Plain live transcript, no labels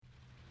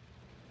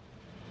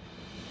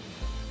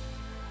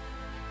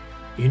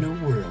In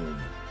a world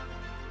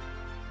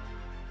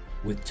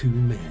with 2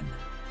 men,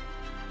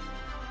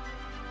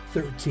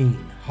 13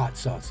 hot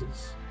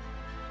sauces,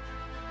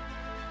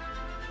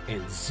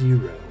 and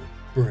 0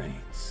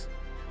 brains.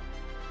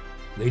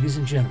 Ladies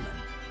and gentlemen,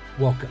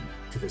 welcome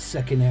to the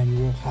 2nd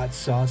annual Hot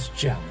Sauce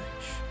Challenge.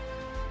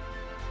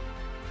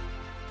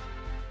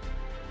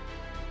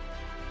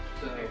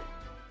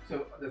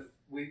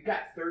 We've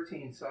got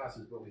 13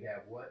 sauces, but we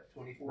have what,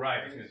 24? Right,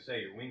 I was going to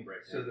say your wing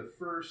break. So the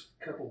first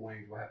couple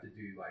wings we'll have to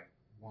do like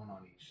one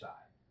on each side.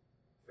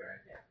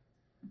 Right? Yeah.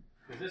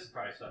 Because this is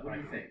probably something. What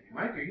do you think?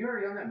 Mike, are you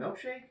already on that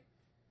milkshake?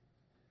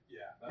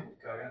 Yeah, that was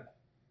good.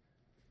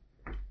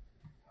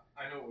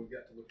 I know what we've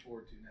got to look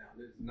forward to now.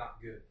 This is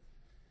not good.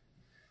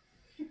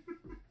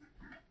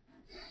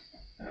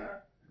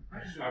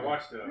 I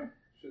watched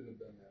shouldn't have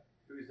done that.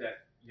 Who's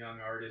that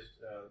young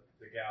artist,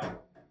 the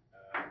gal?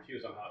 She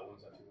was on Hot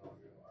Ones not too long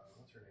ago.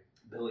 What's her name?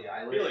 Billie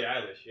Eilish. Billie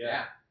Eilish,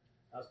 yeah.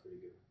 That was pretty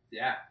good.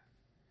 Yeah.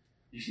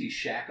 You see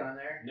Shaq on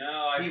there?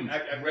 No, I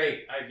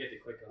great. I get to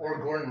click on Or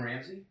that. Gordon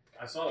Ramsay?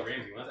 I saw the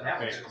Ramsay one. That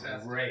That's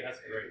was great. That's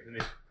great. Then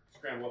they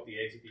scramble up the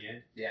eggs at the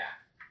end. Yeah.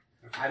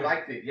 I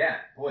liked it. Yeah.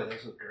 Boy,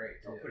 those look great.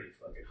 Oh, Too. pretty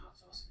fucking hot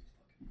sauce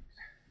in these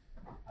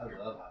fucking eggs.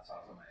 I love hot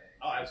sauce on my eggs.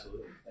 Oh,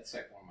 absolutely. That's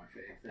like one of my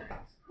favorite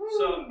things.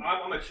 So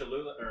I'm a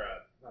Cholula, or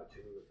not a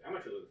Cholula fan. I'm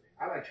a Cholula fan.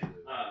 I like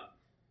Cholula.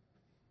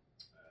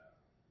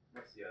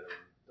 What's the other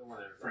one? The one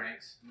that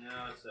Frank's.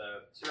 No, it's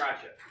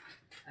Sriracha.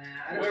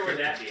 I Where would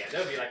that be at?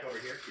 That would be like over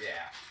here.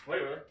 Yeah. Wait,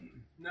 really?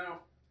 No,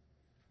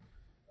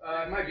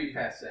 It might be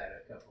past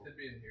that a couple. it'd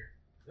be in here.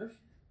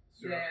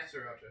 Yeah.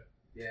 Sriracha.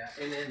 Yeah.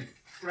 And then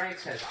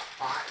Frank's has a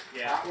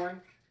hot one.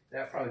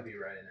 That'd probably be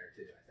right in there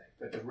too, I think.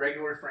 But the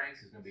regular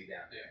Frank's is going to be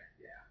down there.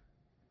 Yeah.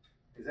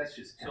 Because that's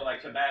just... So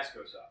like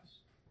Tabasco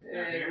sauce.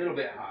 Yeah, a little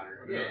bit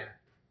hotter. Yeah.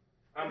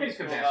 How many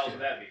small bottles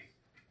would that be?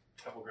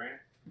 A couple grand?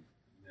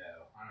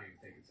 No, I don't even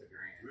think it's a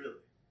grand. Really?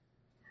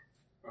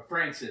 A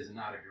Frank's is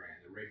not a grand.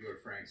 The regular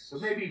Frank's. So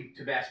maybe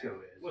Tabasco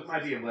is. It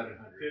might be 1,100.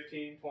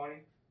 15,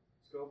 20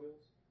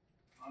 Scovilles?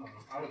 I don't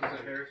know. I would say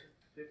Comparison?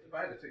 if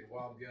I had to take a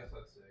wild guess,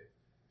 I'd say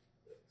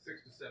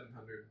 600 to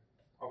 700,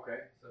 Okay.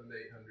 700 to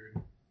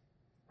 800.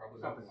 Probably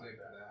about the same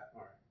for that.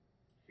 All right.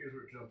 Here's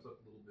where it jumps up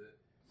a little bit.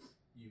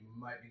 You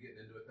might be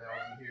getting into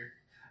 1,000 here.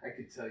 I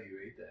could tell you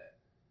ate that.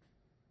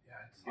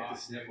 Yeah, it's You get hot, the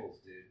sniffles,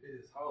 dude.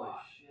 It is Holy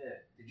hot.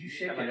 shit. Did you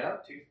shake it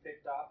up?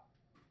 Toothpick top?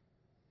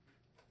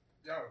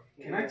 Yeah.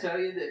 Can I tell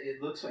you that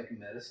it looks like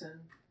medicine?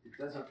 It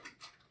doesn't.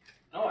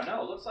 Oh, I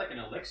know. It looks like an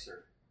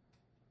elixir.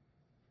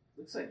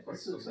 Looks like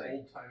It's this like looks some like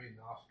old-timey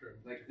nostrum.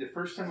 like the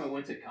first time I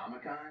went to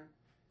Comic-Con.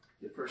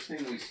 The first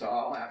thing we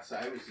saw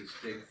outside was this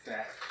big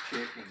fat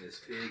chick in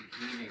this big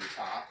heaving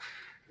top,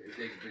 her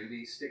big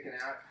booty sticking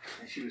out,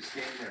 and she was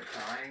standing there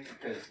crying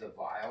because the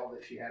vial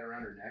that she had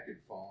around her neck had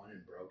fallen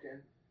and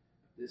broken.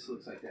 This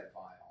looks like that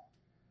vial.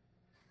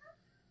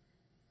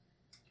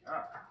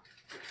 God.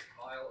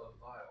 Vial of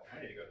vial.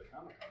 I need to go to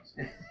Comic-Con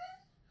soon.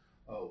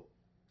 Oh,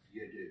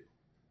 you do.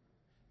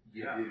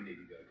 You Yeah. do need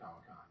to go to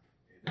Comic-Con.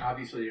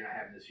 Obviously, you're not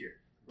having this year.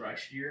 Right.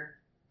 Next year,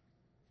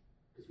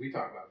 because we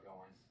talked about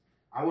going.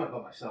 I went by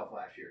myself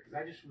last year because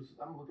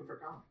I'm looking for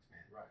comics,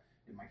 man. Right.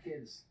 And my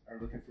kids are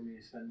looking for me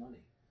to spend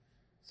money.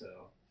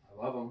 So I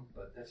love them,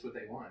 but that's what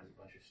they want is a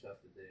bunch of stuff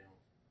that they don't.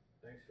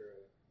 Thanks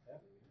for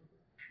having me over.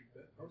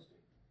 Hosting.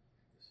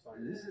 It's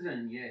fun. This is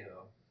in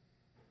Yeho. I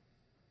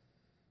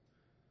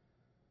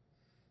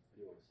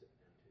do want to sit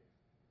down too.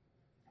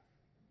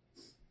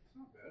 It's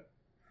not bad.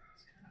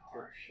 It's kind of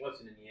harsh. What's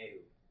an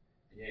Inyehu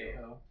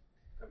Yeho.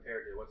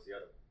 compared to what's the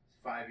other one?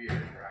 It's 5 years,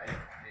 right?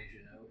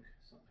 Asian oak,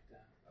 something like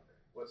that. Okay.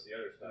 What's the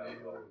other style?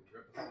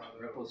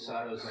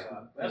 Reposado's like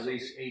That's at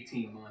least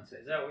 18 months. I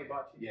Is that what we think.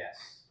 bought you?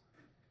 Yes.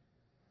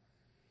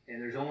 And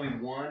there's only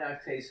one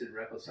I've tasted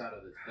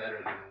Reposado that's better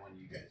than the one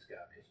you guys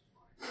got me.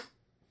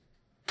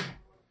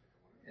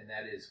 And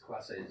that is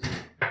Clase Z.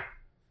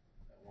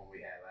 That one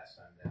we had last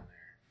time down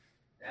there.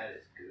 That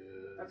is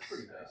good. That's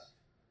pretty stuff. nice.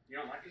 You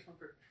don't like this one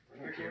for I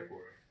don't care for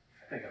it.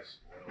 I think I've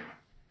spoiled.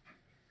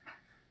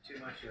 too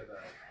much of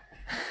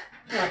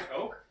too much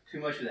oak? Too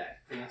much of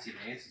that fancy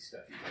Nancy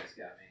stuff you guys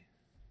got me.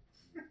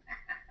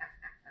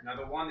 Now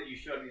the one that you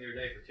showed me the other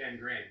day for 10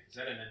 grand, is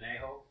that an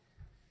anejo?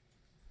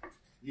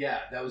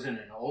 Yeah, that was in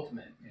an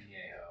ultimate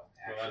Añejo.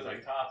 So that's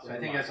like top. So I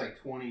think that's like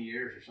 20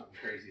 years or something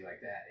crazy like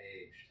that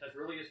aged. That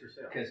really is for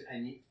sale. Because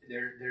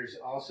there's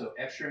also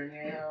extra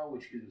Añejo,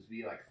 which could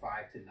be like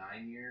 5 to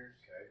 9 years.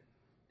 Okay.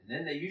 And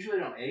then they usually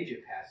don't age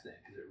it past then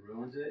because it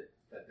ruins it.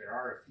 But there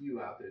are a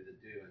few out there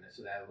that do. And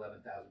so that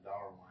 $11,000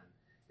 one,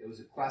 it was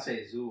a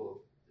Clase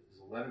Azul. It was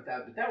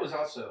 11,000, but that was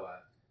also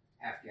a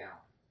half gallon.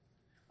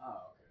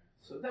 Oh, okay.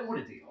 So that what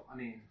a deal. I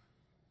mean,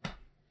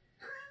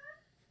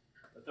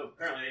 But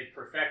apparently they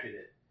perfected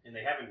it, and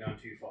they haven't gone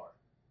too far.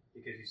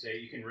 Because you say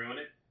you can ruin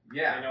it.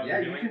 yeah, You know what yeah,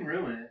 you're you doing? can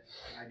ruin it.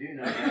 I do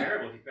know It's that.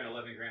 terrible if you spend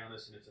 11 grand on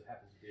this and it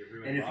happens to be a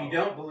ruined And if you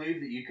bottle. don't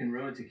believe that you can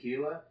ruin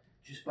tequila,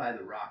 just buy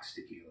the Rocks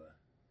tequila.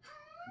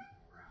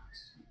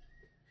 Rocks.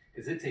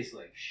 Because it tastes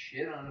like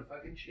shit on a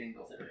fucking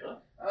shingle. Is it really?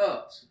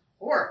 Oh, it's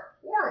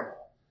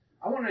horrible.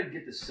 I want wanted to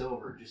get the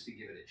silver just to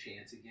give it a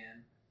chance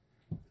again,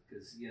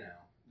 because you know.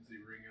 Does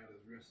he ring out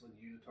his wrestling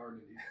unitard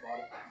and he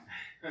bought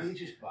it? He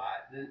just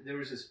bought. There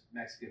was this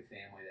Mexican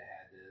family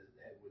that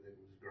was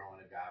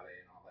growing agave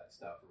and all that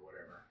stuff or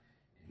whatever,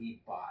 and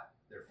he bought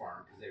their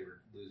farm because they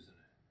were losing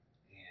it,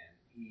 and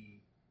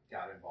he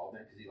got involved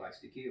in it because he likes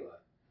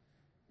tequila,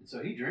 and so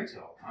he drinks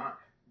it all the time.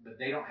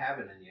 But they don't have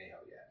an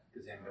añejo yet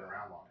because they haven't been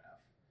around long enough.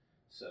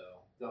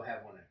 So they'll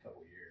have one in a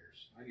couple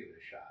years. I'll give it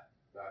a shot,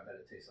 but I bet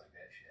it tastes like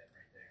that shit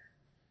right there.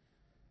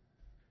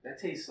 That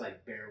tastes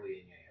like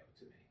barely añejo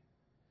to me.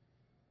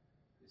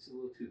 It's a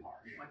little too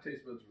harsh. My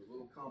taste buds were a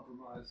little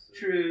compromised. So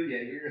True,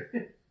 yeah, you're.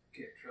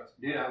 Can't trust.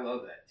 Dude, I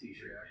love that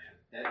T-shirt, man.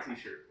 That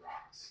T-shirt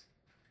rocks.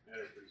 That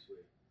is pretty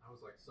sweet. I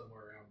was like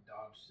somewhere around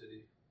Dodge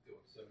City,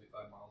 going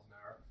 75 miles an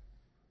hour,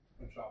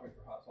 and shopping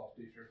for hot sauce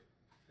T-shirts.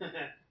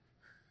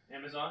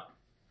 Amazon.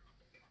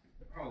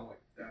 Oh,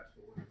 like that's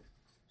the one.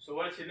 So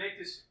what to make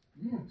this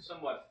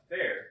somewhat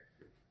fair?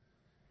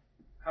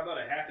 How about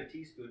a half a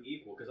teaspoon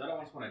equal? Because I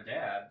don't just want to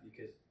dab,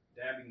 because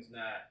dabbing's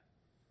not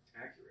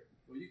accurate.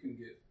 Well, you can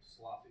get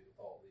sloppy with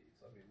all these.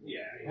 I mean,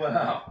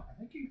 Well, I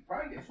think you can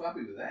probably get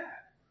sloppy with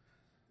that.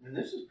 And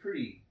this is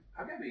pretty.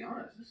 I gotta be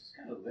honest. This is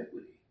kind of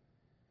liquidy.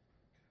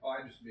 Oh,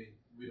 I just mean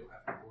we don't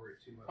have to worry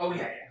too much. Oh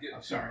yeah. Getting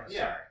I'm sorry. too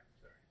much. Sorry.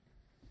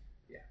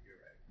 Yeah, you're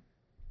right.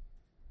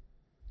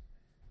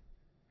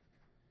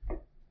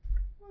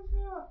 What's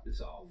up?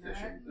 It's all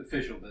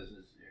official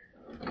business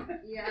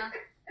here. Yeah,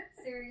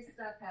 serious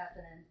stuff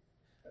happening.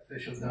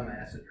 Official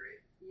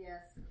dumbassery.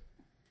 Yes.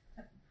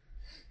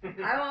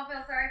 I won't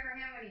feel sorry for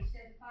him when he's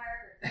shitting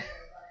fire for 2 years,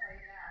 I'll tell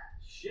you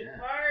that. Shit Yeah.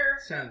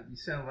 fire! You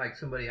sound like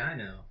somebody I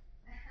know.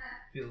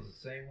 Feels the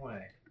same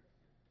way.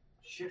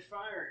 Shit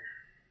fire.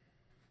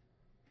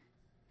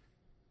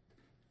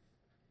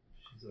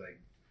 She's like,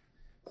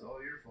 it's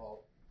all your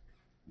fault.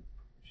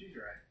 She's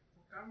right.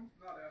 I'm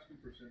not asking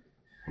for sympathy.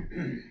 I'm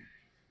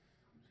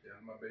just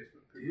down in my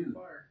basement pooping Dude.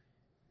 fire.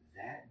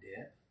 That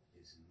dip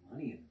is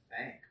money in the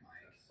bank,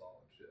 Mike. That's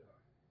solid shit, huh?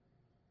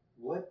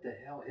 What the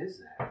hell is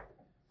that?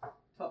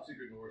 Top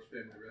Secret Norris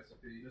family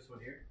recipe. This one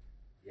here?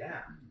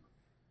 Yeah.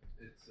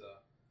 It's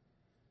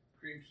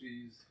cream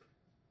cheese,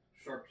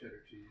 sharp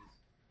cheddar cheese,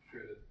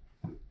 shredded,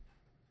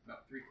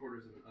 about 3/4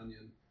 of an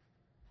onion,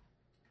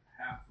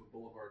 half a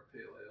Boulevard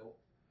Pale Ale,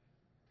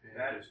 and,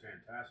 That is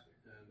fantastic.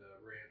 and a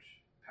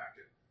ranch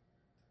packet.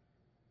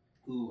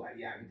 Ooh,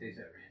 yeah, I can taste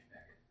that ranch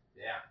packet.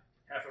 Yeah.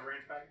 Half a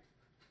ranch packet?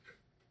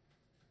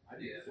 I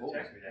did Yeah, full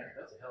Text me one there.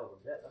 that. That's a hell of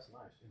a bet. That's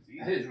nice. It's easy.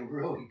 That is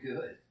really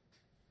good.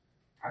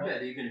 I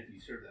bet even if you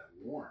serve that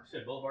warm, You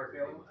said Boulevard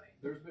it'd be Pale? money.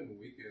 There's been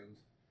weekends,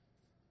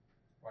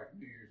 like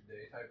New Year's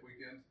Day type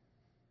weekends,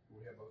 where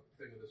we have a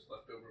thing of this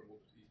left over and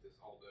we'll just eat this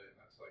all day, and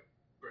that's like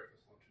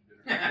breakfast, lunch, and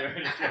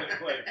dinner.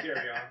 Just let it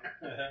carry on.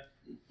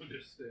 We'll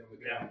just stay on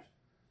the Yeah. couch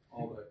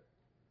all day.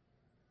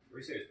 We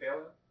say it's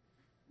pale ale?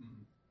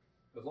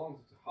 As long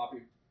as it's a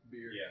hoppy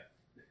beer, Yeah.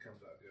 it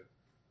comes out good.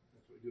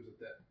 That's what gives it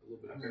that a little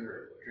bit I of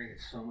remember flavor.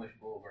 drinking so much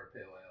Boulevard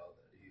Pale Ale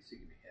that it used to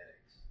give me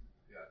headaches.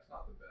 Yeah, it's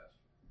not the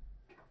best.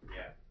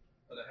 Yeah.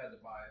 But I had to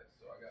buy it,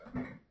 so I got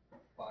to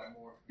buy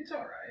more. It's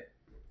all right.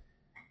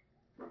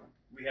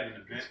 We had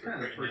an event It's for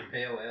kind of the first Crittenden.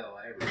 pale ale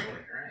I ever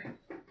really drank.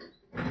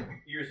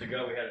 Years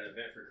ago, we had an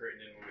event for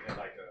Crittenden where we had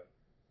like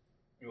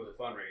it was a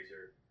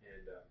fundraiser,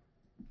 and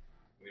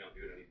we don't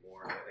do it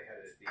anymore. But they had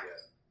it at the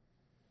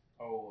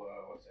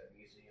what's that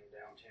museum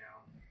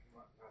downtown?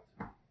 Not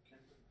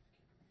Kensington.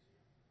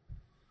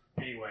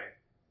 Anyway,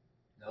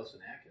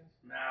 Nelson Atkins?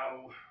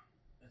 now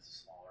that's a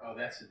smaller. Oh,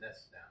 that's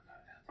down,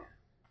 not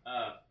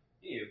downtown.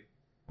 Anywho,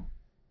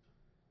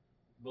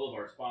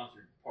 Boulevard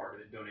sponsored part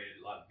of it,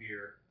 donated a lot of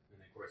beer, and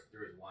then of course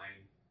there was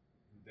wine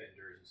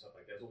vendors and stuff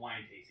like that. It was a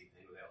wine tasting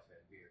thing, but they also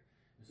had beer.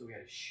 And so we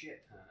had a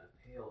shit ton of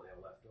pale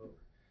ale left over,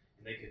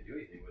 and they couldn't do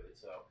anything with it.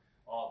 So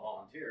all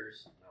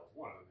volunteers, and I was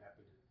one of them,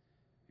 happened to,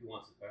 who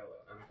wants the pale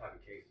ale? I'm talking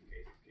case to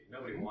case.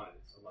 Nobody wanted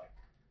it, so I'm like,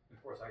 of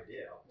course I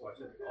did. I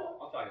took it all.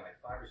 I'm talking like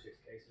 5 or 6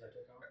 cases I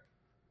took home.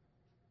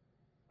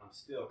 I'm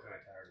still kind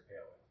of tired of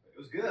pale ale. But it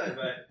was good,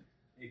 but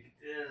it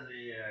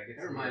gets.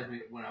 That reminds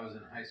me, when I was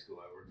in high school,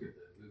 I worked at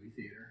the movie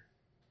theater,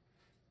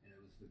 and it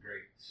was the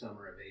great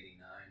summer of '89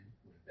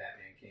 when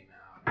Batman came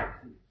out.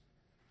 And,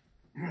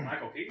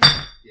 Michael Keaton.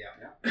 yeah.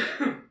 Yeah.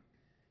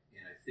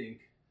 And I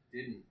think,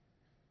 didn't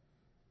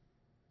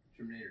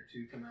Terminator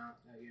 2 come out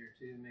that year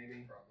too,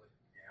 maybe? Probably.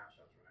 Yeah,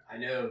 sounds right. I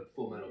know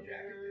Full Metal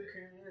Jacket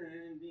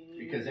did.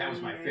 Because that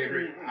was my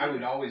favorite. I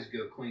would always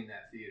go clean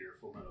that theater,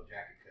 Full Metal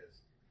Jacket,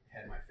 because it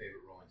had my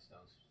favorite Rolling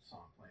Stones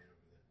song playing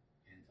over the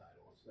end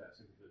title. What's that?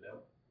 Sympathy for the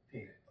Devil.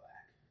 Paint It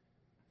Black.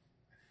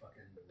 I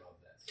fucking love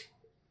that song.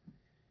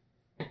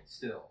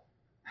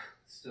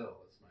 Still,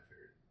 it's my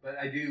favorite. But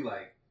I do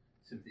like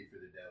Sympathy for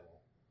the Devil,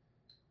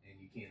 and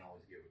you can't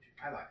always get what you.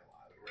 I like a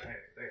lot of it.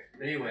 Right.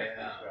 But anyway,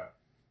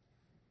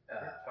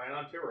 plan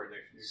on tour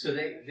next year. so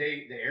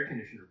the air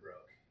conditioner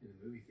broke in the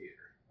movie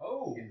theater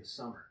Oh. in the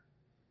summer,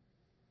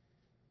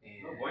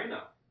 and No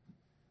bueno.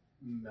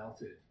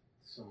 melted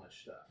so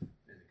much stuff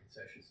in the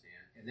concession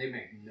stand, and they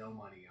make no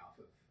money off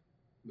of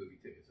movie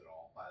tickets at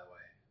all. By the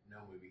way,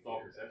 no movie It's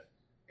all theaters. concessions.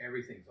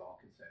 Everything's all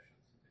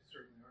concessions. They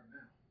certainly are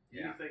now. Do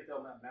you think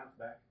they'll not bounce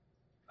back?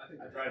 I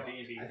think I they drive thought-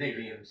 B&B. I think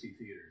AMC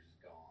theaters is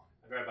gone.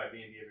 I drive by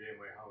B&B every day on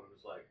my way home, and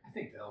it's like, I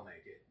think they'll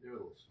make it. They're a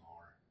little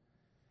smaller.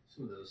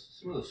 Some of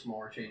those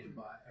smaller chains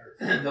will buy, or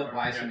they'll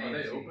buy some Are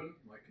they AMC. open?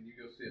 Like, can you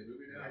go see a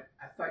movie now?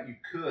 I thought you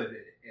could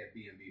at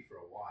B&B for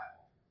a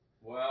while.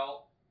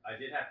 well, I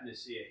did happen to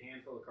see a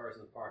handful of cars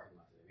in the parking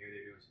lot today. Maybe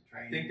they're doing some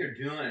I training. think they're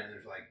doing it, and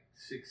there's like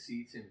 6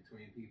 seats in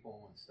between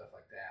people and stuff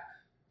like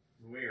that.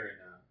 When we were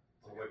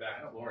on the way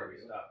back I from don't Florida, we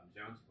know. stopped in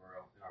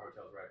Jonesboro, and our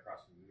hotel's right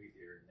across from the movie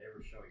theater, and they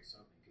were showing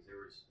something because there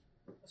was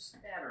a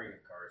smattering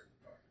of cars in the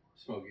parking lot.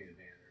 Smoking and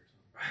Vander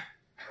or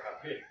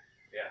something.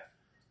 Yeah.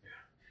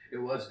 It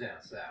was down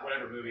south.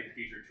 Whatever movie that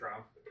featured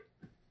Trump.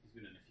 He's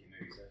been in a few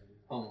movies, hasn't he?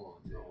 Home Alone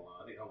too. Home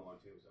Alone. I think Home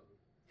Alone 2 was something.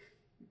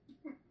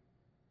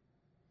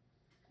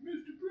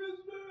 Mr.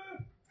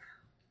 President!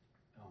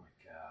 Oh my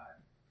God.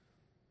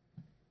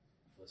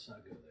 Let's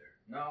not go there.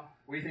 No.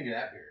 What do you think of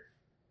that beer?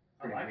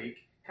 I like it. weak.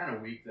 Kind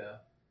of weak though.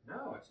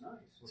 No, it's nice.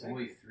 It's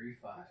only 3.5.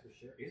 for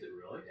sure. Is it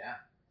really? Yeah.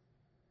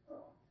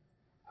 Oh.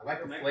 I like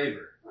the Still make-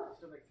 flavor.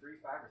 Still like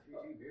 3.5 or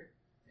 3.2 beer.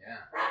 Yeah.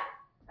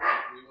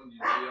 We want you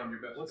to be on your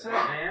best. What's behavior.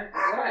 up, man?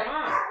 What's going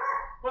on?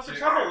 What's the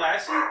trouble,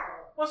 Lassie?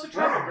 What's the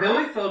trouble, girl?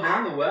 Billy fell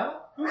down the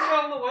well? Who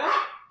fell in the well?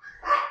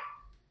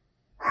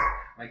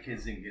 My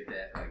kids didn't get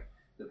that. Like,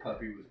 the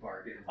puppy was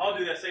barking. I'll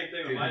do that same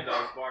thing with Dude. my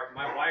dog's bark.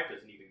 My wife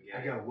doesn't even get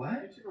I it. go,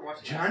 what? Did you ever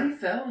watch Johnny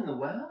fell in the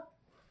well?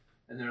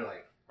 And they're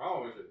like,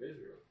 Oh, it's a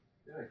visual.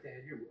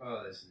 Dad, you're...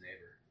 Oh, that's the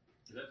neighbor.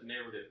 Is that the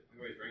neighbor that we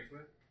always drinks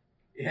with?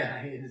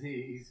 Yeah, he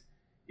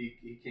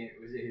can't...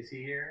 Is he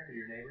here?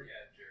 Your neighbor?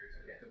 Yeah, Jerry's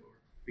gonna come over.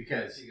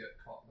 Because He got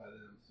caught by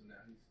them, so now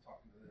he's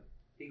talking to them.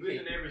 Who's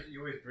the neighbors that you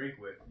always drink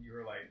with? You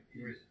were like,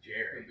 He was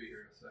Jerry. He'll be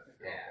here in a second.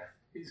 Yeah,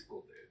 he's a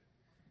cool dude.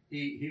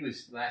 He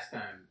was, last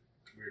time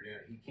we were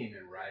doing it, he came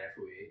in right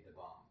after we ate the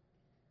bomb.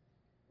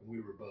 And we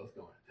were both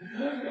going,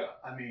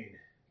 I mean,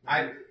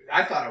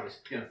 I thought I was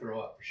going to throw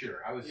up for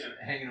sure. I was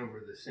hanging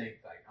over the sink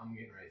like, I'm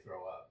getting ready to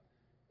throw up.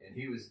 And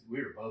we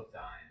were both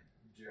dying.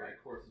 Jerry,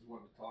 of course, is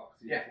wanting to talk.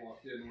 So he Yeah. just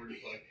walked in, and we're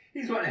just like,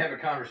 He's wanting to have a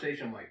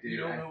conversation. I'm like, dude,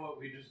 you don't I know what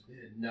we just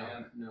did. No,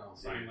 man. no.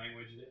 sign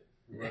language it.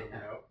 Yeah.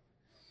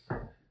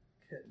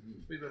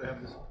 We better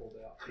have this pulled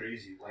out.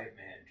 Crazy white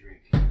man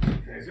drink.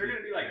 Is there going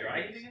to be like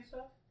dry heaving and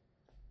stuff?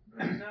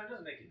 No, it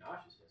doesn't make you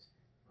nauseous, does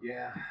it?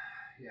 Yeah,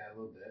 a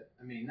little bit.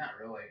 I mean, not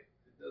really.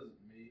 It doesn't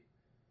meet,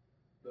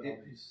 but It-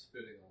 I'll be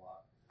spitting a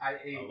lot. I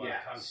ate, A lot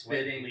of tongue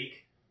spitting.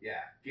 leak. Yeah,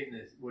 getting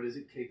this, what is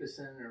it,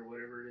 capsaicin or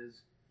whatever it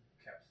is?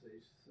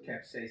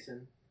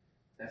 Capsaicin.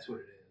 That's what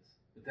it is.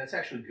 But that's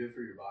actually good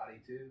for your body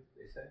too,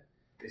 they say.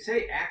 They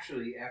say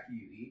actually after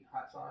you eat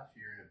hot sauce,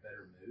 you're in a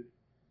better mood.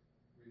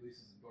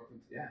 Releases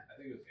endorphins. Yeah. I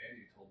think it was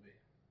Andy who told me.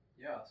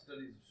 Yeah,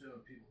 studies have shown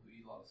people who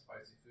eat a lot of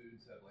spicy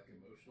foods have like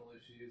emotional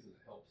issues, and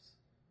it helps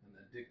and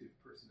addictive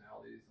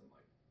personalities. I'm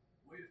like,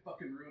 way to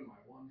fucking ruin my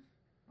one.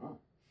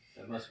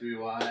 That must be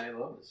why I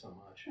love it so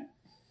much. Man,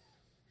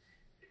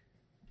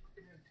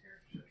 Tara,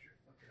 shut your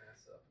fucking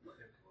ass up and let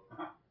him come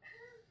over.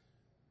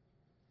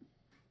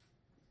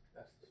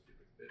 That's the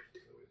stupid bitch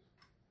that's always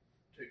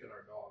taking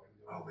our dog and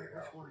going to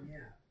her house.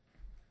 Yeah.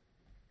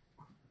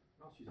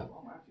 Oh, she's up.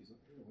 Oh, my, she's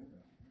up through the window.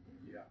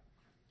 Yeah.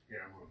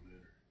 Here, I'm gonna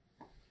move her.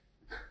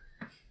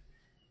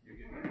 You're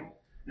getting all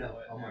No,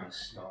 wet I'm now. gonna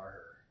star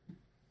her.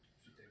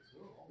 She thinks,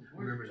 oh,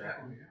 Remember that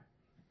one?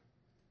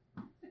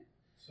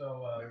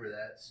 So, Remember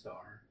that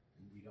star?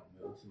 You don't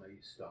move somebody,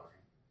 you star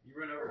them. you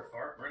run over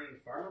to run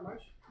into Farmer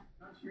much?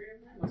 Not street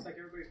over there? Looks like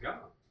everybody's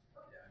gone.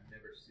 Yeah, I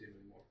never see him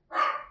anymore.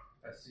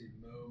 I see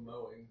Mo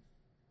mowing,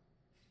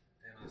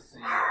 and I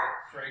see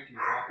Frankie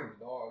walking the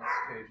dogs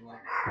occasionally.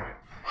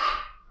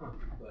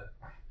 But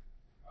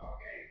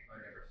I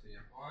never see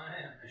him.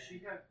 Does she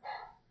have?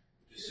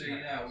 Just so you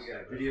know, we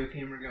got a video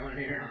camera going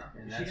here,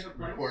 and Does she that's have a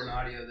place? recording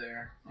audio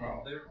there.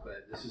 Oh.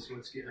 But this is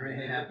what's getting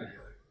ready to happen.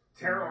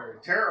 Terror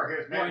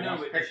his No, I name know,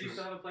 wants but does she pictures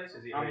still have a place?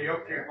 Is he on the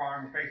over Oak Tree there?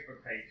 Farm Facebook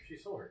page. She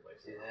sold her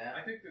place. See I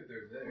that? think that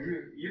they're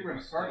there. You were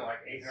started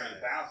like 800,000 with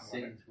it.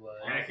 Satan's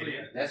blood. Honestly,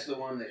 That's the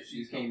one that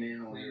she came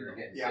in when we were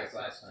getting Yeah. sick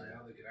last So time.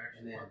 now they can actually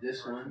And then park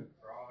this cars one in the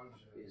garage,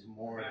 and Is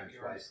more than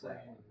backyard twice clean,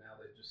 that one. and now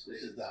they just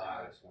This stay is the inside.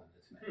 hottest one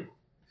that's made.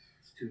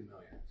 It's 2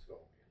 million. It's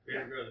going. We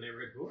had to go to the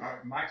neighborhood pool.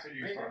 Mike said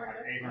you Hey, started like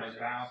like that?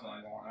 800,000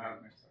 and going up.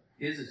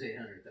 His is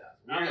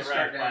 800,000. I'm the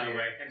ref, by the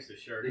way. Hence the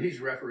shirt.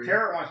 He's referee.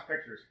 Tara wants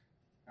pictures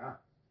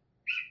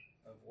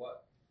Of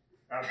what?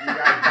 of you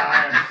guys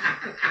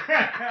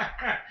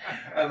dying.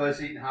 Of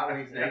us eating hot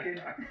wings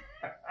naked.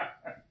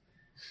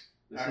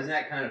 This is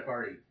that kind of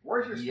party.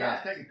 Where's your Yeah.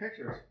 spouse taking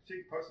pictures?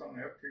 She can post it on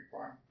the Oak Tree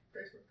Farm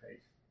Facebook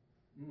page.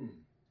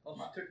 Oh,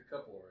 she took a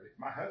couple already.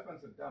 My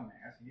husband's a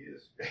dumbass. He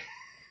is.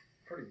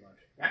 Pretty much.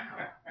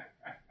 Wow.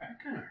 That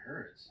kind of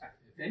hurts.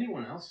 If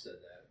anyone else said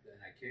that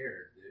and I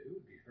cared, it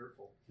would be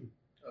hurtful.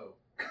 Oh,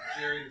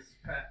 Jerry, this is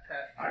Pat.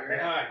 Okay.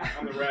 Hi,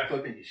 I'm the ref.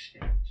 Flipping you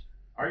shit.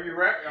 Are you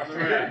ready? I'm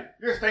ready.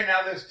 You're staying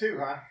out of this too,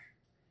 huh?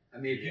 I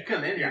mean, if you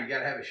come in here, you got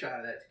to have a shot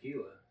of that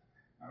tequila.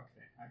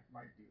 Okay, I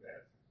might do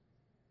that.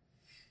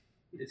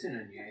 It's an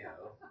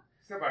añejo.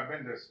 Except I've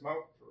been to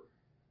smoke for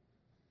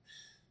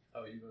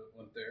Oh, you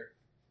went there?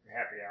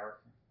 Happy hour.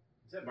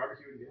 Is that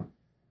barbecue again?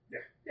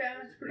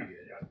 Yeah, it's pretty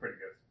good. Yeah, it's pretty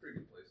good. Pretty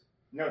good place.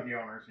 Know the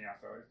owners, so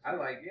it's, I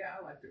like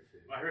their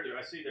food. I heard.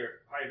 I see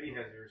their Hy-Vee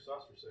has their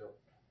sauce for sale.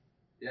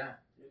 Yeah,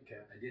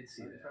 Okay. I did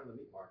see In that. front of the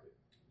meat market.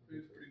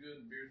 Food's pretty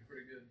good. Beer's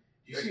pretty good.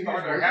 Did you they see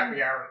start who's their working? happy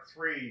hour at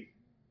 3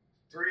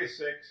 to 6.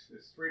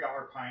 It's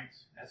 $3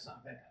 pints, That's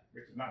not bad.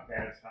 which is not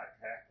bad. It's not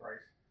half price.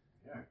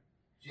 Did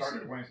you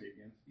Started see, Wednesday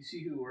again. you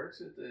see who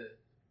works at the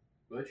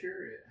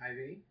butcher at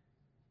Hy-Vee?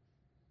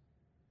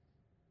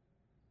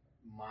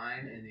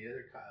 Mine and the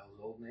other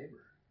Kyle's old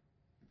neighbor.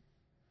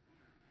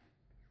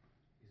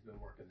 He's been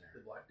working The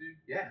there. black dude?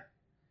 Yeah.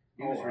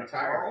 He was retired.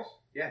 Charles?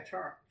 Yeah,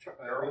 Charles?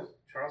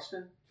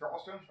 Charleston?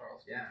 Charleston?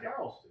 Charles. Yeah.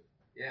 Charleston.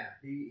 Yeah,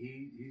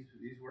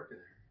 he's working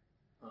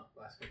there.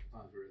 Last couple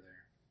times we were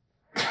there.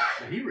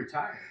 But he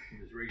retired from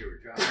his regular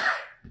job.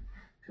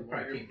 Come Probably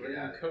on, you're can't get bringing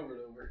out of it. COVID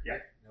over. Yeah.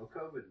 No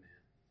COVID, man.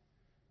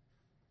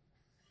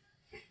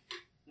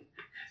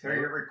 So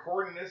you're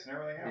recording this and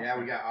everything else? Yeah,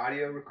 we got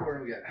audio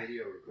recording, we got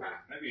video recording.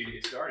 Maybe you need to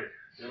get started.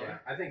 Yeah,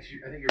 I think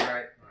you're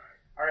right.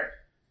 All right.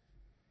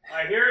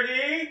 I hear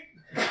thee.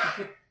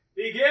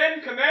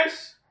 Begin,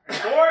 commence,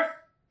 forth.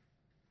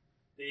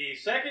 The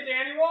second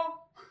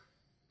annual,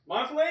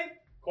 monthly,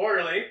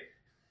 quarterly,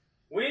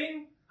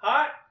 wing,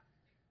 hot,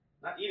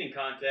 not eating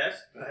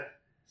contest, but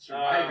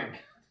Surviving.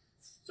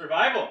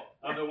 survival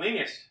of the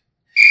wingest.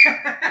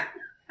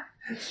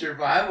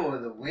 Survival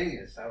of the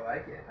wingest. I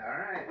like it. All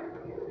right.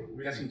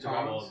 We got some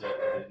Survival tongs. of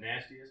the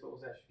nastiest. What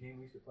was that game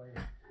we used to play?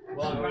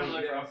 Well,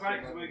 I'm trying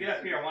because when we get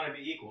up here, I want to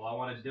be equal. I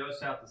want to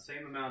dose out the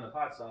same amount of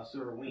hot sauce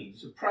for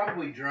wings. So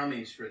probably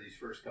drummies for these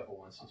first couple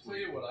ones. I'll Since tell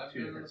you what I've two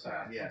done in the different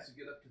past sides. since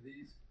you get up to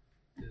these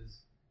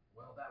is,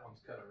 well, that one's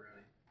kind of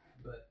runny,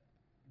 but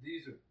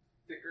these are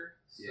thicker.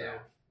 So Yeah.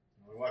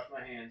 I'm gonna wash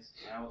my hands.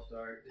 I will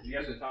start. Do you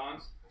have some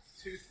tongs?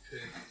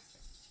 toothpick,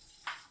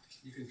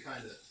 you can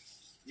kind of.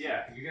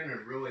 Yeah, you're gonna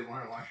really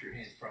want to wash your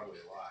hands probably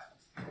a lot.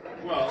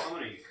 Well, I'm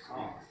gonna use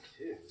tongs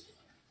too.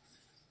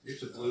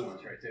 There's the blue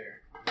ones right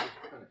there.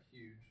 Kind of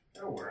huge.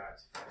 That'll work.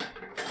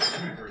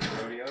 For the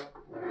rodeo.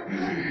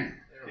 There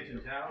we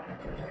Kitchen go. towel.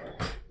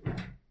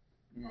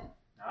 No.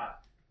 Ah.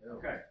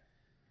 Okay.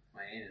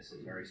 My anus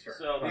is already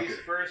starting. So these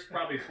first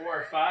probably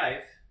 4 or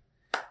 5.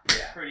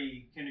 Yeah.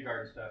 Pretty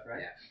kindergarten stuff,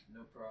 right? Yeah.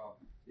 No problem.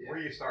 Where are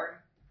you starting?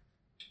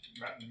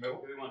 Right in the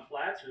middle? Do we want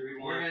flats or do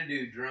we We're want gonna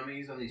do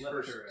drummies on these Left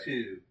first or right?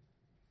 two.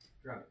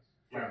 drummies?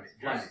 Drummies.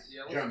 Flats. Drummies.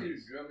 Yeah, let's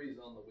Drummies. do drummies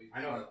on the week.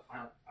 I know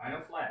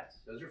flats.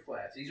 Those are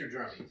flats. These are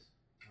drummies.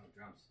 Oh,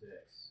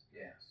 drumsticks.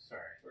 Yeah.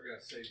 Sorry. We're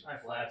gonna save I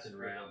have flats and for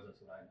the rounds. That's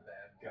what I know.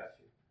 bad ones. Got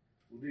you.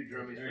 We'll do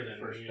drummies There's for a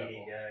the first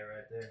meaty couple. guy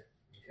right there.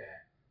 Okay.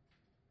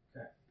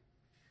 Okay.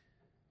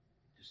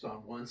 Just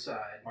on one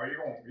side. Are you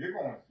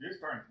you're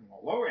starting from the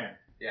low end.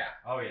 Yeah.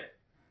 Oh yeah.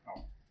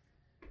 Yeah.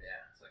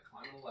 It's like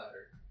climbing a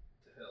ladder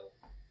to hell.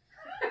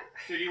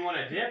 So do you want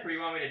to dip or you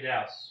want me to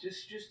douse?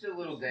 Just a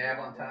little dab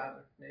on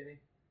top,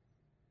 maybe.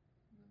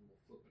 And then we'll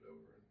flip it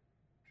over and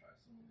try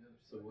some on the other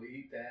So side. we'll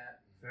eat that.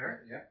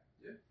 Fair. Yeah.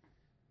 Because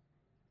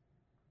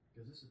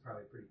this is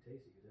probably pretty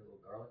tasty. Is there a little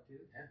garlic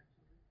too? Yeah.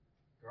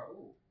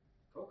 Ooh,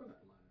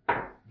 coconut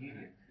lime.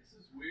 Medium. This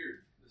is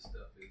weird. This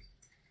stuff is.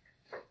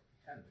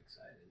 Kind of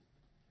excited.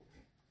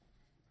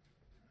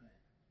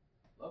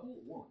 Level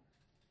 1.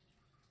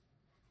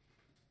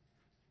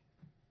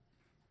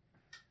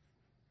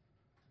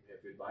 You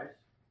have good bites?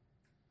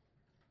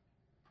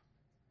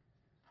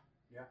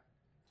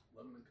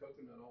 Lemon and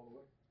coconut all the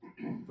way.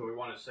 So we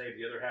want to save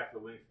the other half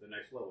of the wing for the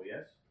next level,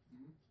 yes?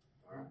 Mhm.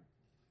 All right.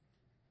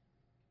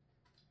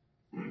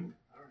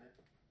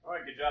 All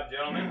right, good job,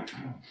 gentlemen.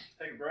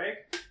 Take a break.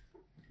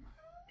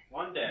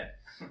 One dead.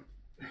 Do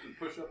some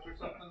push-ups or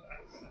something.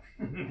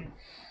 Damn,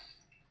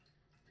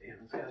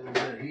 it's got a little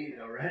bit of heat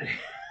already.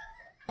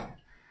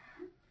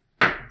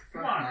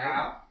 Come on,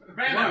 Kyle.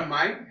 Come on,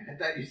 Mike. I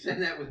thought you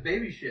said that was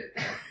baby shit.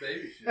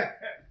 Baby shit.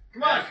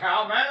 Come on,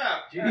 Kyle, man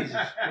up. Jesus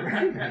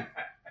Christ, man.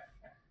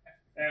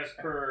 As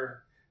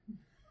per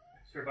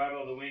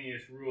Survival of the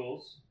Wingiest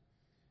rules,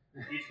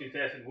 each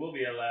contestant will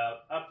be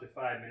allowed up to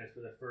 5 minutes for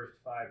the first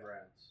 5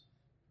 rounds.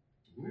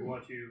 Do we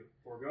want to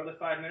forego the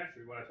 5 minutes, or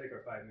do we want to take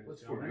our 5 minutes?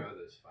 Let's gentlemen? forego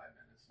this 5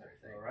 minutes and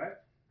everything. All right.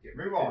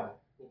 Move on.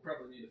 We'll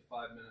probably need a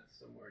 5 minutes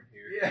somewhere in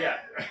here. Yeah.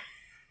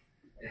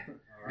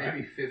 All right.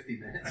 Maybe 50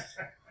 minutes.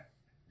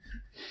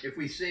 If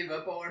we save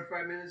up all our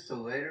 5 minutes till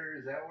later,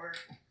 does that work?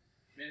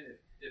 Man,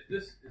 if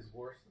this is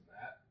worse than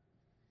that,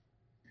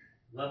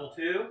 Level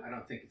 2. I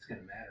don't think it's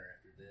going to matter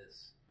after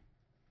this.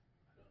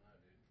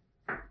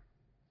 I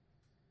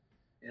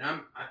don't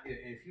know, dude.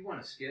 And if you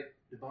want to skip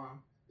the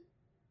bomb,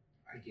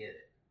 I get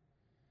it.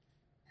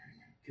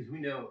 Because we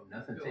know I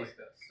nothing feel tastes,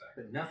 like that's sacrilegious.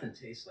 but nothing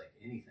tastes like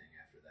anything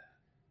after that.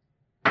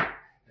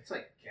 That's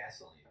like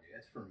gasoline, dude.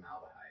 That's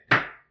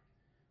formaldehyde.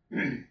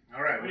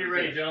 All right. When you're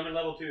ready, gentlemen,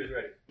 level 2 is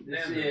ready.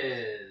 This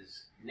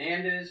is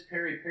Nanda's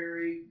Peri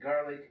Peri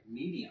Garlic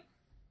Medium.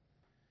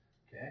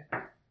 Okay.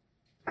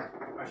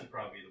 I should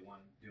probably be the one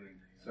doing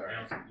the Sorry.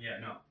 announcement. Yeah,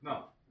 no,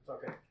 it's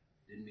okay.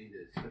 Didn't mean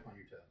to step on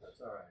your toes. That's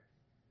all right.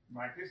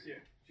 Mike, this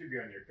should be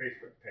on your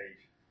Facebook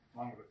page.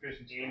 along with the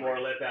fishing Any story. more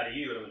lip out of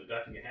you, and I'm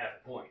deducting you half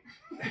a point.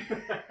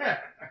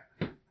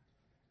 I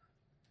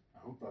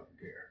don't fucking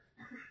care.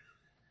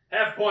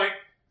 Half a point.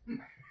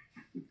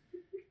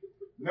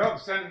 No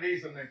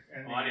obscenities in the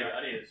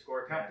I need a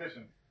score card.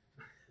 competition.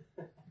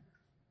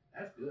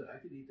 That's good. I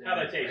could eat that. How'd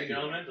that regular. taste,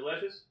 gentlemen?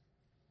 Delicious?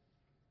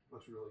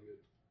 That's really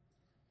good.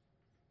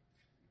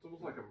 It's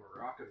almost like a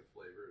Moroccan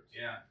flavor. It's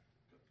Yeah.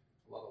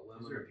 a lot of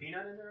lemon. Is there a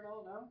peanut in there at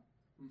all? No?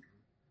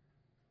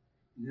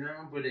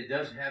 No, but it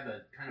does have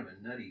a kind of a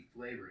nutty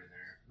flavor in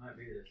there. Might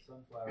be the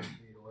sunflower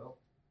seed oil.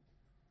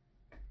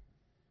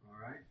 All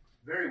right.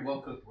 Very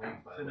well cooked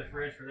wings, by To the the way.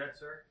 fridge for that,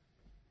 sir.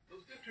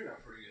 Those did turn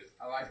out pretty good.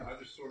 I like them. I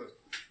just sort of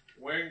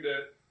winged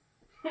it.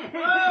 Whoa!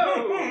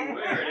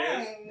 There it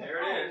is.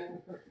 There it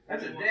is.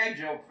 That's a dad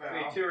joke,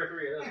 Maybe fella. 2 or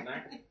 3 of those,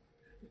 man.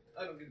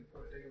 I don't get to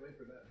take away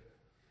for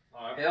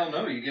that. Hell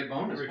no, you get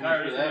bonus points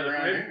Retire for this that from the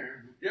around fridge?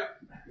 here.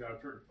 You got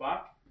a certain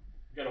spot?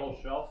 You got a whole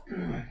shelf? I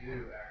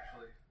do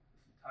actually.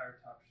 This entire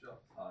top shelf.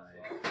 is hot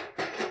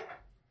sauce.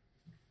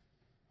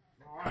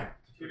 All right.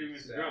 Shooting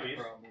Mr. Sad Grummies.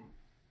 problem.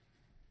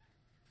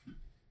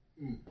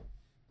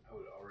 I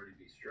would already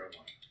be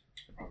struggling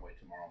probably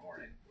tomorrow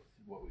morning with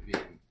what we've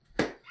eaten.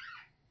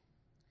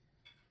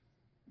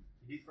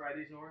 You deep fry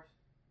these, Norris?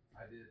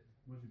 I did.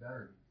 What's your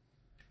batter?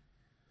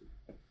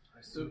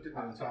 I soaked it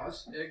Hot in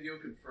sauce? egg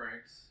yolk and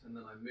Frank's, and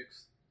then I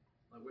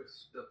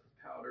whisked up the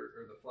powder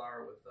or the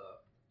flour with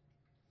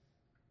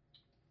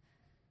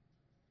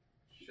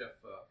Chef.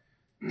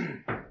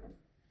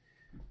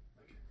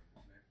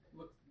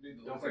 Look, dude,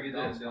 Don't looks forget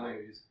like this, Don Mike.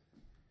 DeLuise.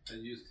 I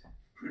used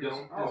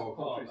Prud'homme? his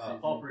poultry seasoning.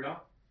 Paul Prud'homme?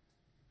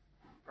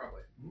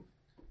 Probably. Hmm?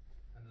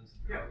 And then some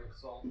garlic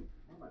salt. One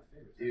of my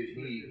favorites.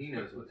 Dude, he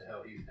knows what the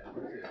hell he's doing.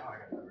 Too. Oh, I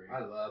got a great I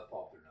love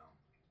Paul Prud'homme.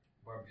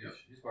 barbecue. Yep.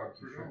 His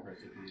barbecue shrimp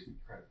recipe is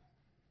incredible.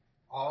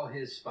 All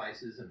his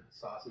spices and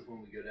sauces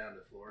when we go down to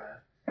Florida,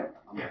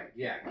 I'm like,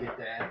 yeah, get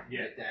that, Yeah.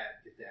 get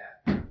that, get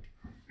that.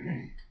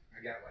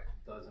 I got like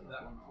a dozen That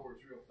of one them. pours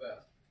real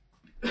fast.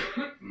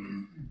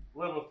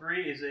 Level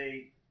 3 is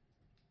a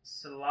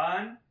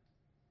cilantro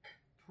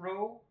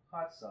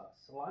hot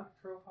sauce.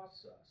 Cilantro hot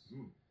sauce.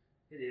 Mm.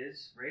 It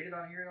is rated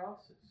on here at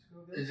all. So just go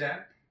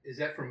Is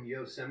that from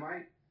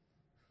Yosemite?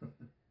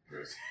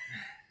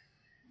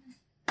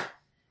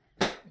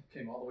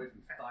 Came all the way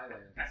from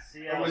Thailand.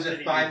 Seattle Or was it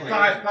City, Thailand? New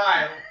Jersey.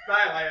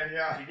 Thailand,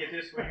 yeah. Did you get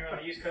this when you were on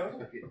the East Coast?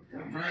 I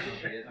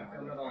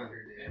found that on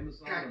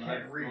Amazon God, and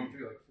can't I've read. gone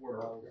through like 4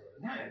 bottles of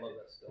it. I love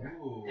that stuff.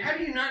 How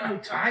do you not know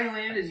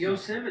Thailand and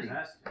Yosemite?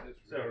 Fantastic.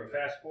 It's So really a good.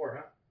 fast sport,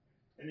 huh?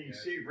 And you can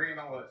see reading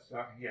all that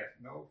stuff, and he has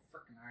no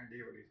freaking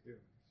idea what he's doing.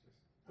 It's just,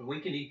 And we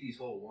can eat these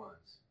whole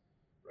ones,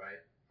 right?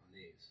 On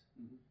these.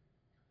 Mhm.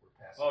 We're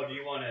past Oh, do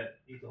you want to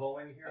eat the whole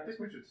wing here? I think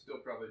we should still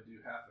probably do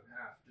half and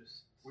half,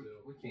 just We, so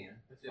we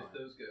can. That's if fine.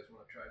 those guys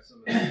want to try some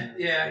of that.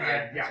 Yeah,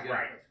 Right, that's yeah, good.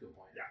 right. That's a good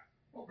point. Yeah.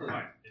 Well,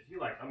 Fine. If you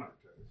like, I'm going to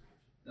try this.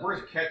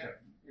 where's ketchup?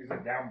 Is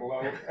it down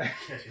below?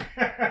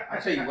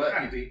 I'll tell you what,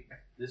 PP.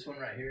 This one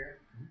right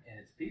here, and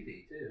it's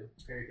PP too.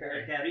 Peri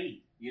peri.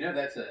 Peri. You know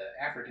that's a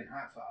African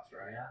hot sauce,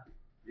 right? Yeah.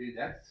 Dude,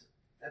 that's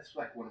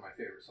like one of my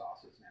favorite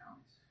sauces now.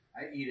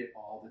 I eat it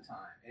all the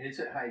time, and it's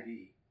at high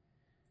V.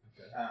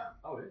 Okay.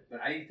 Um, it is.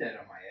 but I eat that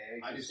on my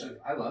eggs. I and do stuff. too.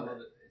 I love I love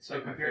it. it. It's So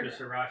like my compared to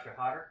favorite. sriracha,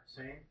 hotter?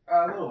 Same?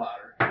 A little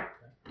hotter. A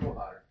little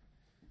hotter.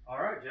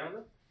 All right,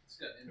 gentlemen. It's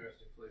got an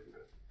interesting flavor to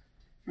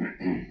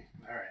it.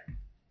 All right.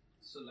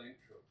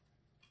 Cilantro.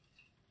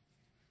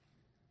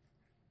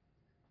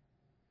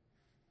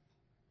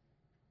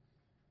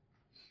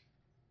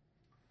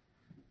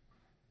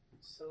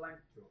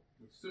 Cilantro.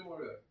 It's similar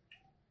to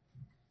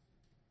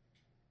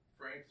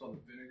Frank's on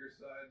the vinegar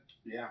side,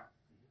 Yeah.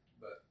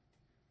 but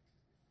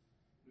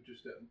we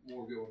just got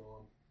more going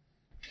on.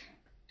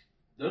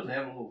 Those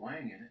have a little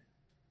wang in it.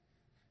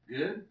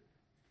 Good.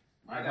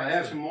 Mind if I'd I have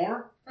actually- some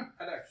more?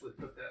 I'd actually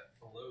put that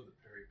below the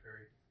peri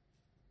peri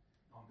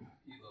on the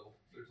heat level.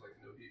 There's like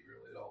no heat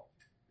really at all.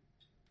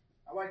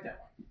 I like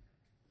that one.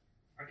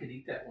 I could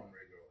eat that one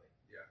regularly.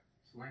 Yeah.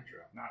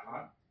 Cilantro. Not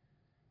hot.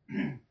 I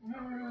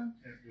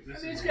mean,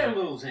 This it's is got a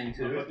little zing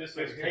to But it. this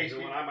It's is tasty.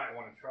 the one I might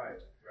want to try.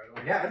 Right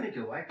away. Yeah, I think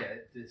you'll like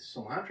that. The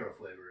cilantro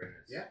flavor in it.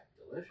 It's Yeah.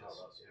 delicious.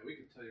 Yeah, we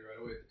can tell you right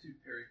away. The 2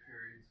 peri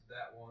peris,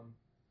 that one,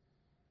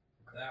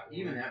 that one,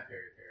 Even that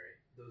peri peri.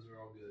 those are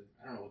all good.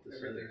 I don't know what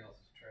this Everything other. else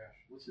is trash.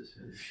 What's this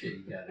other shit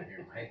you got in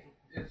here, Mike?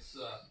 It's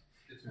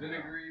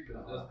vinegary, but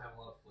it doesn't have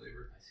a lot of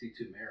flavor. I see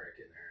turmeric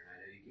in there, and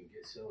I know you can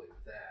get silly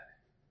with that.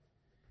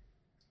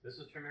 This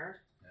is turmeric?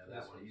 No, This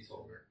that one's one's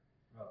silver.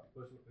 Oh,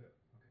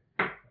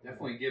 okay.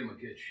 Definitely give them a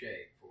good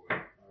shake for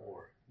it.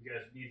 Or You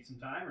guys need some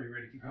time, or are you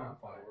ready to keep No, going? I'm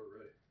fine. We're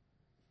ready.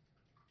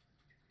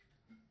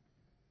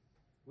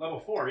 Level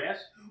 4,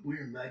 yes?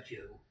 we're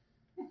macho.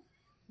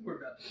 We're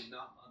about to be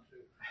not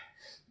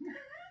macho.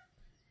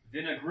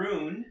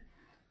 Vinegroon,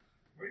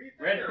 What do you think?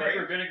 red Ray?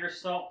 pepper, vinegar,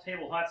 salt,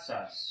 table hot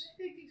sauce.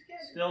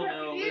 Still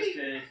no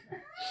listed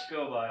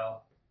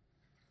Scoville.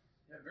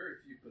 Yeah, very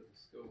few put the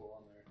Scoville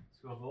on there.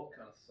 Scoville?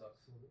 Kind of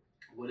sucks.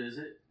 What is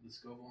it? The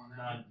Scoville on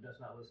that? That's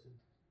not listed.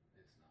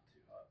 It's not too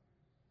hot.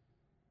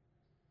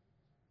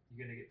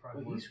 You're gonna get Oh,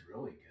 probably more. he's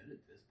really good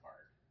at this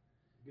part.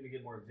 gonna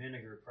get more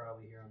vinegar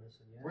probably here on this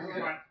one.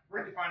 Yeah.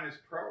 Where'd you find this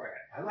pro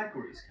at? I like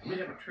where he's We coming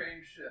have a from.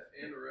 trained chef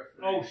and a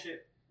referee. Oh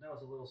shit! That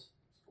was a little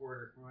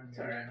squirter running It's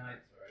the all other right. night.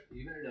 It's all right.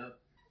 Even it up.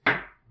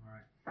 All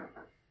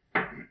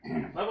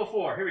right. Level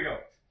 4. Here we go.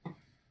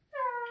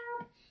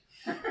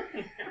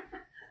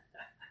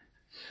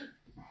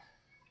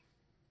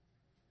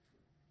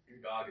 Your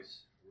dog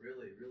is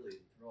really, really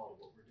enthralled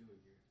with what we're doing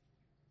here.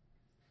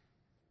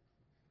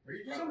 Are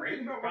you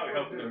Something about Probably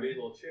what hoping we're to be a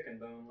doing. little chicken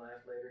bone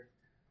laugh later.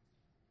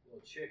 A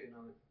little chicken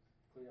on it.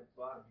 Clean up the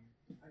bottom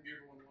here. I gave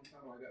her one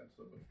time when I got in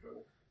so much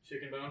trouble.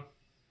 Chicken bone.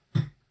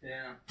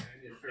 Yeah. And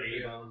you sure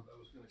Hey, did. Bones. I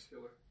was going to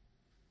kill her.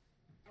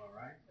 All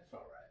right. That's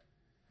all right.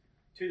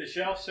 To the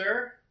shelf,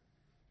 sir.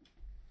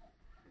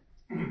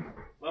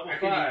 Level I 5.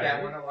 can eat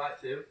that one a lot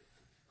too.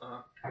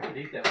 Uh-huh. I can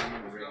eat that one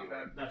on the It's regular. not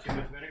bad. Not too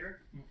much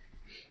vinegar.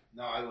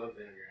 No, I love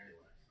vinegar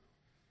anyway.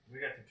 We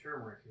got the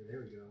turmeric here.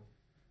 There we go.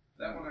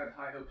 That one I had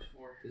high hopes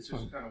for. This It's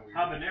one- kind of weird.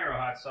 Habanero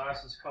hot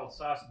sauce is called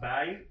Sauce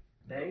Bay.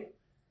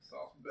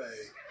 Sauce Bay.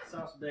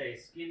 Sauce Bay.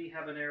 Skinny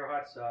habanero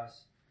hot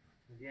sauce.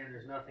 Again,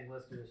 there's nothing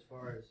listed as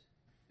far as.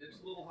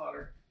 It's a little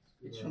hotter.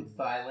 It's from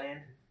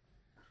Thailand.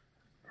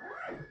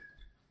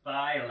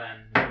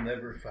 Thailand. I'll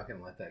never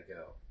fucking let that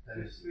go. That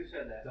is Who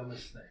said that? the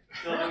dumbest thing.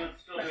 Still doing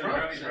Trump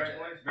drummies, said right, that.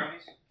 boys?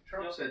 Drummies?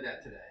 Trump said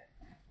that today.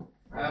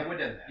 What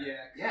does that? Yeah.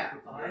 Yeah.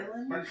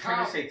 Thailand? He was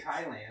trying to say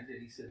Thailand,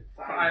 and he said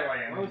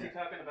Thailand. What was he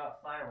talking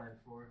about Thailand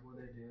for? What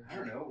did they do? I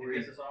don't know. They Where he,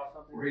 piss us off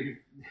something? where he,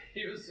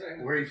 He was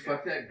saying where he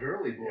fucked that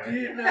girly boy.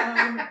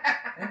 Vietnam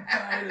and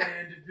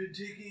Thailand have been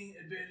taking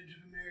advantage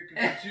of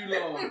America for too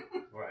long.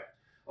 Right.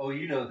 Oh,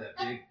 you know that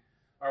big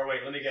Or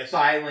wait, let me guess.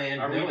 Thailand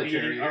Are we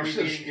military. beating, are we They're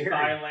so beating scary.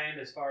 Thailand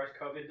as far as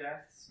COVID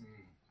deaths?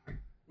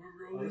 We're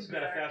Oh, rolling this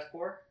got a back. fast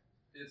pour?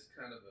 It's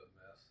kind of a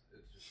mess.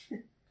 It's just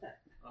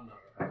I'm not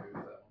happy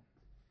with that one.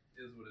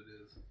 It is what it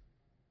is.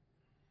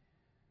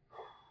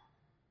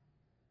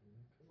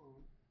 Come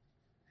on.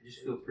 I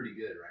just feel pretty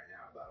good right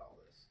now about all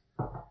this.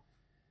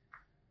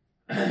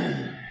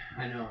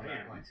 I know I'm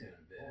not going to in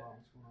a bit. Hold on,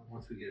 what's going on?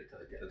 Once we get it to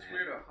like that. That's man.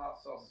 weird how hot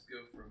sauces go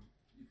from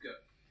you've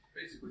got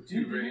basically Dude, two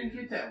you didn't ranges.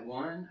 get that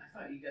one? I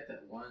thought you got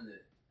that one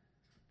that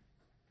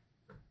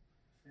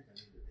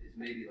is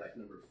maybe like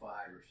number 5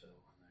 or so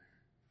on there.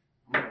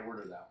 I'm gonna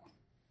order that one.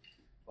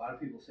 A lot of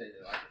people say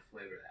they like the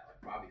flavor of that.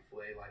 Like Bobby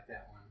Flay like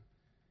that one.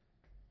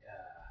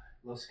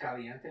 Los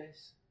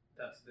Calientes.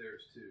 That's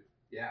theirs too.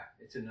 Yeah,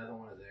 it's another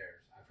one of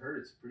theirs. I've heard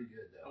it's pretty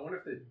good I though.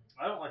 wonder if they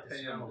I don't like the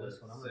Pay smell them of to this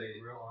one. I'm going to be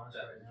say real honest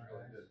that right was now,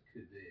 really guys. good.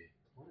 Could be.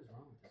 What is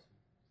wrong with this one?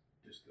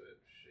 just go ahead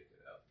and shake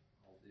it out.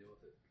 I'll deal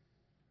with it.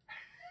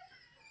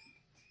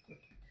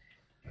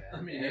 Yeah, I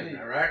mean,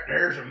 all right,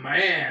 there's a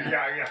man.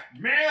 Yeah.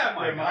 Man,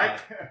 my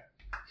Mike.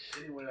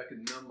 Anyway, I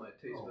can numb my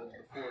taste buds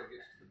before it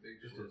gets to the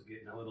big Just shit. was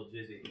getting a little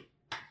jizzy.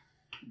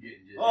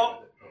 Getting jizzy Oh.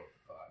 with it. Oh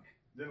fuck!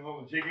 Did a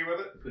little jiggy with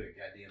it. Put a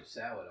goddamn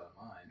salad on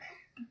mine.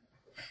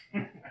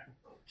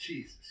 Oh,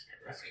 Jesus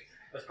Christ!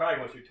 That's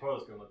probably what your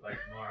toilet's going to look like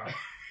tomorrow.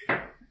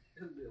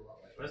 It'll be a lot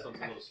like This one's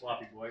a little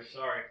sloppy, boy.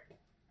 Sorry.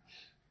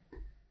 I'm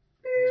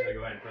going to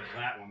go ahead and put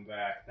that one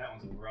back. That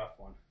one's a rough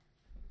one.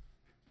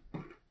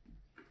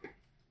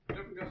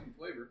 Definitely got some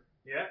flavor.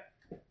 Yeah?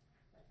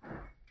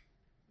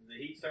 Is the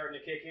heat starting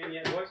to kick in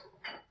yet, boys?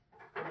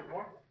 A little bit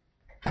more?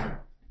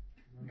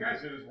 You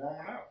guys are just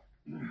warming up.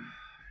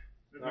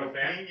 There's Not no a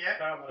fan pain yet.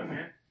 Kyle, not a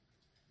fan?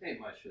 Ain't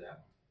much for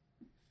that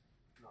one.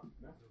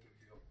 No. No big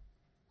deal.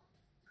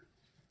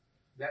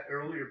 That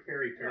earlier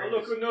peri peri. Oh,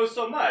 look who knows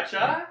so much,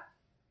 huh?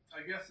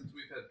 I guess since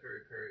we've had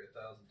peri peri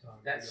 1,000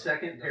 times, That we don't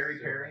second peri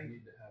necessarily peri?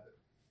 need to have it.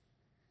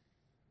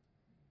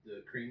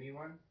 The creamy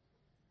one.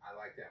 I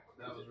like that one.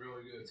 That was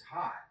really good. It's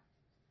hot,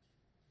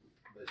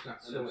 but it's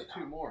not And there silly was two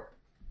hot. more.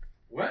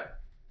 What?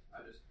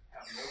 I just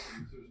happened to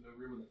open because there's no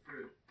room in the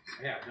fridge.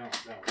 Yeah, don't.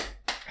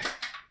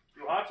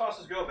 Do hot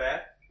sauces go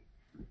bad?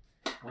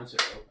 Once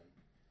they're open.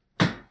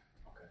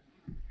 Okay.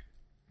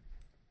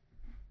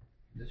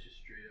 This is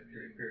straight up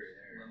peri peri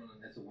there. Lemon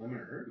and That's a lemon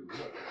herb. Ooh,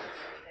 look.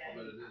 I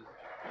bet it is.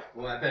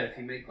 Well, I bet if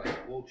you make like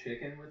a whole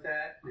chicken with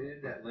that,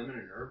 dude, that lemon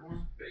and herb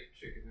one. Baked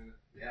chicken in it.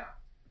 Yeah.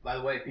 By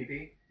the way,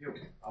 PP,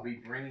 I'll be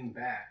bringing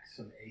back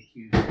some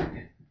AQ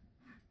chicken.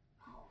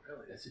 Oh,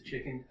 really? That's a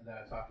chicken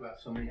that I talked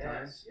about so many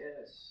times.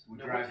 Yes. We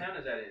Now, drive- what town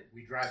is that in?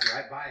 We drive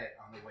right by it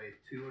on the way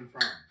to and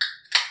from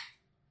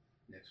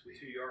next week.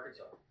 To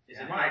Arkansas. Is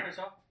Yeah. it in Mike.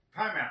 Arkansas?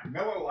 Time out.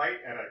 Miller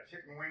Lite at a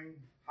chicken wing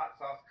hot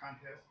sauce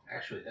contest.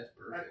 Actually, that's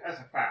perfect. That's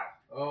a foul.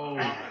 Oh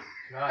my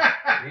god.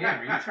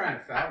 Damn, are you trying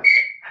to foul us?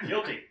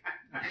 Guilty.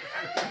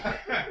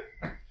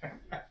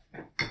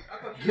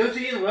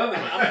 Guilty and loving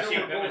I'm a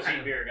it.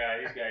 cheap beer guy.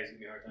 These guys give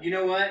me a hard time. You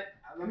know what?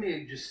 Let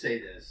me just say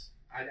this.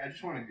 I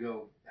just want to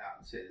go out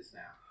and say this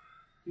now.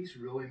 He's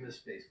really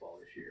missed baseball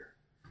this year.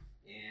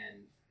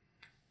 And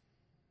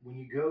when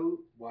you go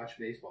watch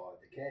baseball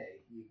at the K,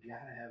 you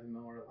got to have a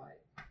Miller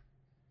Lite.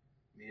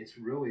 I mean, it's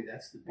really,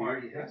 that's the Well,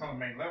 beer you that's have. on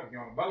the main level. You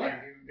know, the Bud Light,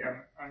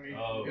 I mean,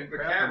 Oh. the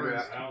Craft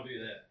caverns. I don't do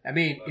that. I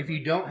mean, if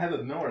you don't have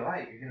a Miller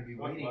Lite, you're going to be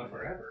What waiting level?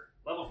 forever.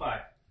 Level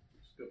 5.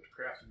 Just go up to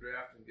Crafts and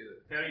Draft and get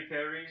it. Peri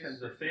Peri is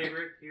the 10%.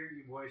 favorite. Here,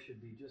 you boys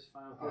should be just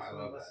fine with Oh, this I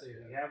one. love Let's that see.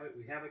 shit.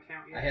 We have a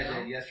count yet? I had No?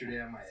 that yesterday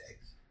on my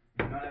eggs.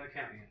 We don't have a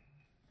count yet.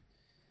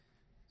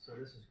 So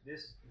this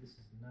is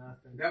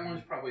nothing. That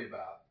one's probably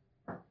about.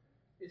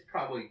 It's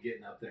probably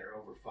getting up there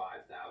over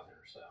 5,000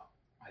 or so.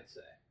 I'd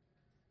say.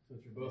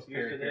 Since you're both It's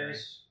used to Peri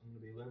this, I'm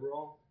gonna be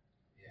liberal.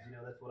 Yeah. You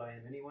know that's what I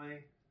am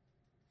anyway.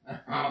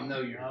 Oh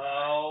no, you're.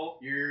 Oh,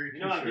 You're. you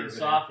know I'm getting conservative.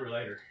 softer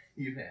later.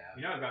 You have.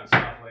 You know I've gotten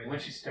soft lately.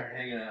 Once you start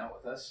hanging out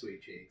with us,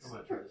 sweet cheeks, I'm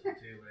gonna try this one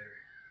too later.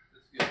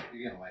 It's good.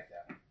 you're gonna like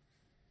that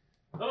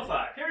one. Level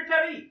 5, Peri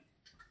Peri.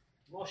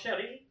 Mon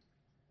chéri.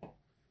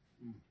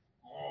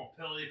 Oh,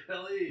 Pelly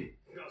Pelly.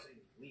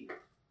 Oui.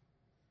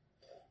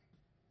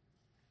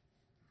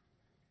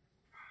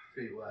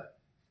 Tell you what,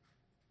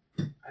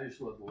 I just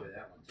love the way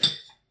that one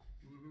tastes.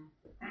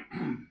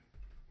 Mm-hmm.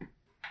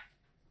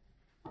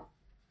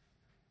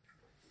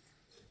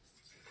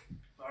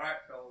 All right,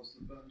 fellas,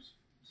 the fun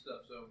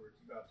stuff's over.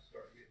 It's about to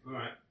start getting All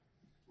right.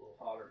 a little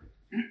hotter.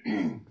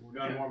 We're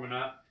done warming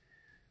up.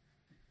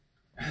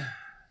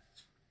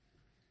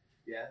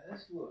 Yeah,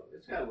 that's a little.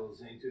 It's got a little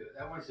zing to it.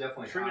 That one's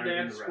definitely hotter than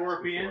Trinidad the rest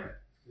Scorpion. before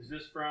it. Is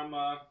this from?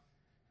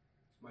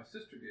 My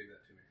sister gave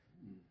that to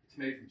me. It's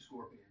made from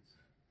scorpions.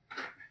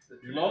 The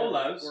Trinidad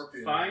Lola's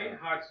Scorpion, fine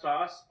hot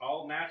sauce,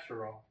 all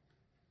natural.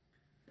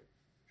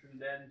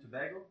 Trinidad and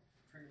Tobago.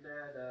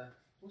 Trinidad.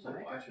 What was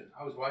I watching?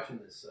 I was watching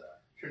this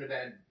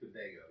Trinidad and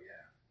Tobago.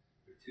 Yeah,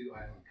 they're two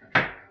island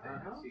countries. Right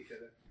Uh-huh. next to each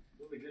other.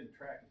 Really good in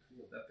track and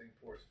field. That thing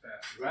pours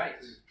fast. Right.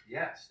 too.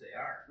 Yes, they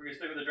are. We're gonna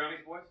stick with the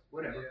drummies, boys.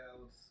 Whatever. Yeah,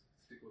 let's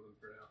stick with them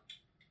for now.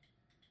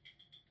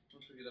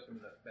 Once we get up into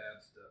that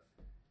bad stuff.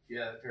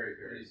 Yeah, the Peri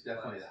Peri is Pretty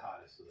definitely flat. the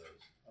hottest of those,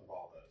 of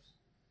all those.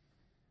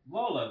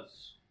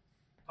 Lola's.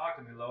 Talk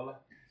to me, Lola.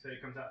 Say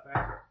it comes out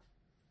fast.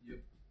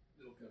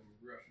 It'll come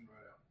rushing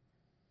right out.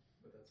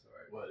 But that's all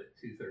right. What, at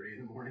 2:30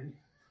 in the morning?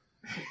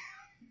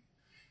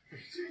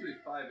 It's usually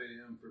 5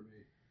 a.m. for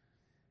me.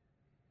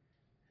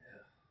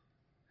 Yeah.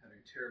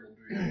 Having terrible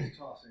dreams,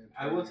 tossing and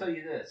I will tell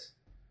you this.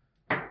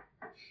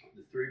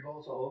 The 3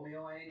 bowls of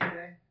oatmeal I ate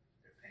today,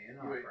 they're paying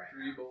off You ate right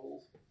 3 now.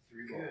 bowls.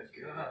 3 Good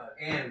bowls. God.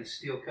 And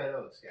steel cut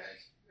oats,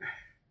 guys.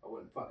 I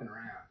wasn't fucking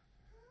around.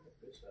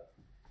 Good stuff.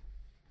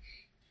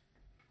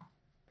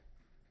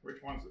 Which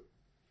one's it?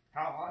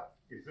 How hot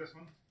is this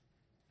one?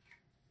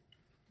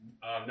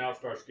 Now it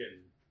starts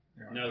getting.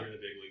 Yeah. Now they're in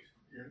the big leagues.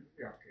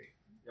 Yeah, okay.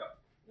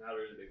 Now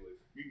they're in the big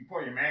leagues. You can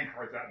pull your man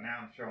cards out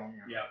now and show them.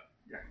 Yeah.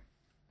 Yeah.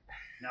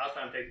 Now it's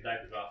time to take the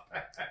diapers off.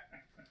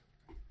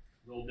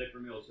 The old Dick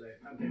Vermeil say,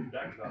 "I'm taking the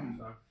diapers off,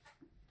 son."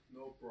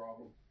 No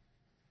problem.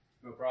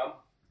 No problem.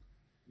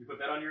 You put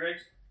that on your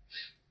eggs?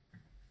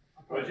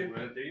 Would you?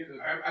 Do you?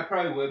 I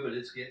probably would, but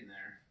it's getting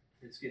there.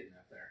 It's getting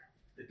up there.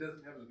 It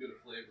doesn't have as good a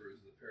flavor as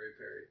the Peri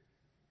Peri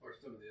or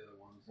some of the other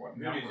ones. What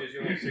Good news number? is you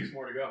only have 6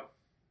 more to go.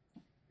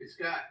 It's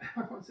got,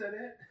 what's that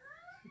it?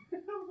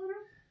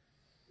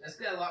 That's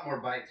got a lot more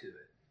bite to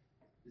it.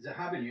 Is it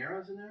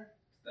habaneros in there?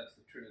 That's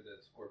the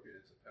Trinidad Scorpion.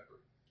 It's a pepper.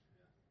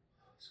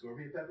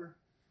 Scorpion pepper?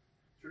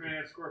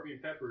 Trinidad Scorpion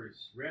pepper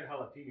is red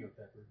jalapeno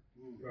pepper.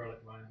 Garlic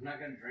lime. I'm not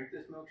going to drink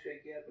this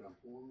milkshake yet, but I'm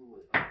pulling the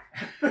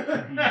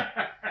lid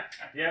off.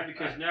 Yeah,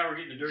 because now we're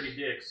getting the dirty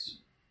dicks.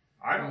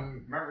 I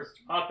don't remember.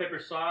 Hot pepper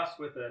sauce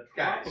with a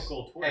Guys,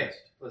 tropical hey, twist.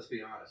 let's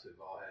be honest. We've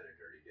all had a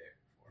dirty dick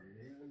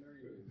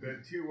before.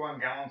 The 2 1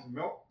 gallons of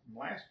milk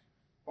last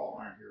fall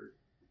aren't here.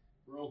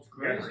 World's Yeah,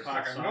 greatest we're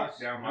hot sucking milk sauce.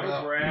 down No my-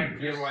 Well, brag, you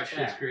ever just watch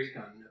Schitt's facts. Creek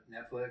on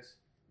Netflix?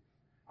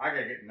 I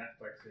gotta get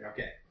Netflix. Yeah.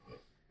 Okay.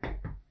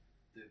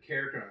 The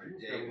character on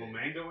there, Got a little David,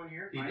 mango in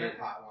here. he did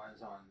Pineapple. Hot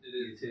Ones on It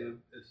is. YouTube.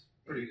 It's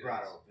But he pretty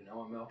brought good. a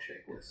vanilla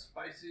milkshake with It's him.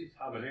 spicy.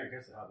 Habanero. I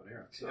guess the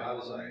habanero. So I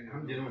was like,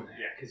 I'm doing that.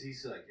 Yeah. Because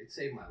he's like, it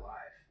saved my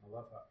life. I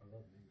love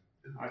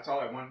mango. I saw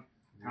that one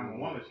time on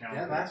one of the channels.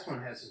 That last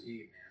one has some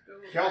heat,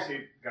 man.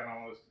 Kelsey got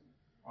on this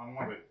on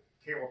one of the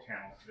cable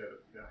channels.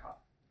 The hot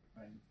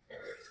thing.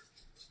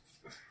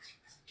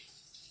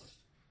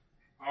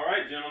 All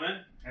right,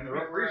 gentlemen. And the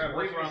We're referee's on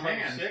washing his level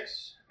hands.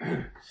 6.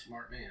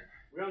 Smart man.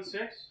 We're on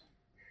 6?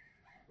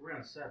 We're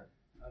on 7.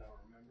 I don't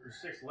remember.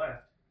 There's 6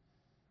 left.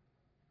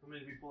 How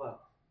many did we pull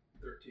out?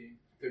 13.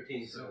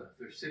 13. So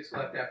there's 6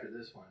 left after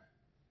this one.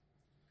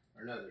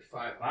 Or no, there's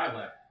 5. 5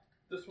 left.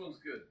 This one's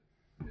good.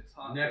 It's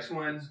hot. Next but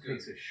one it's good.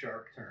 takes a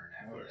sharp turn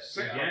Oh, after there's this.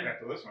 6 Again? left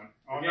after this one.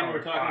 Oh, Again, no,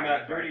 we're talking 5, about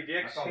that's dirty right.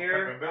 dicks I saw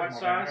here. Pepto-Bismol Hot down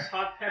sauce, there.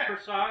 hot pepper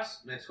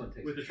sauce Next one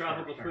takes with the a sharp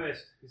tropical turn.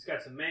 twist. It's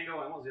got some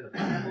mango and what was the other?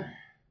 Pineapple?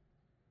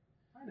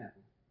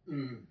 Pineapple.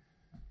 Mm.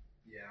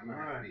 Yeah, I'm going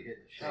to have to be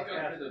hitting the It's shot.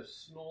 got a bit of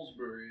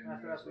Snowsbury in How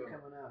there as fast we well.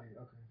 coming out here?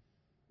 Okay.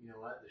 You know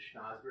what? The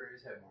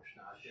schnozberries have more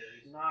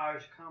schnozberries.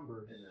 Schnage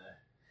cumbers. And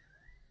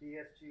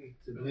BFG.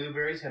 the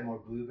blueberries have more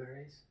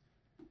blueberries.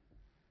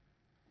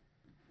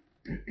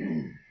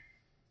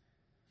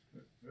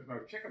 There's no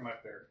chicken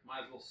left there.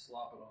 Might as well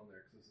slop it on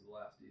there because this is the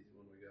last easy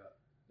one we got.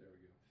 There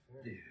we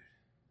go. Dude.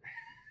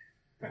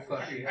 What the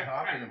fuck are you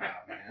talking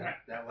about, man?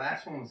 That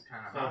last one was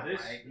kind of So hot,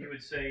 this, right? you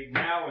would say,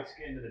 now it's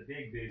getting to the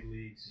big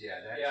leagues.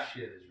 Yeah, that Yeah.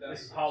 shit is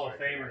This is ridiculous Hall of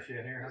right Famer there.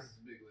 shit here. This is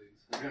big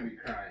leagues. I'm going to be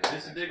crying.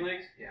 This is big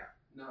leagues? Yeah.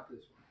 Not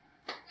this one.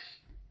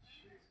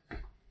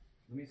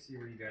 Let me see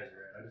where you guys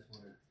are at. I just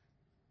want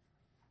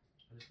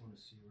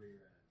to see where you're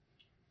at.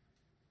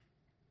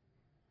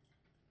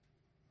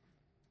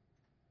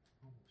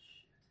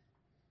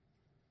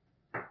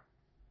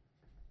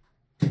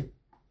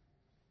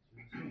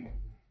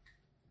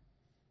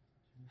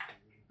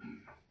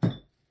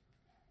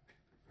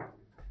 Oh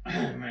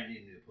I might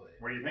need a new plate.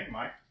 What do you think,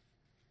 Mike?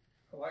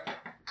 I like it.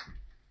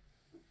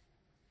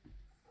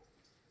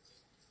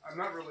 I'm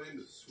not really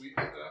into sweet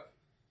stuff.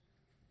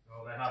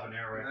 Oh, that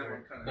habanero right That there.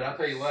 one kind of But I'll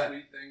tell you what.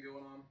 sweet thing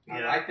going on.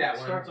 I like that it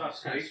one. Starts off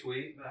It's kinda sweet.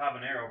 sweet. The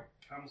habanero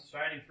comes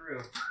shining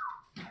through.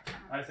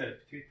 I just had a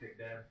toothpick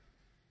dab.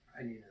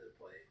 I need another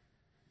plate.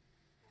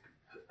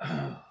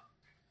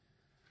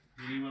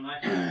 You need one,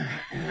 Mike?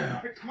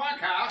 Come on,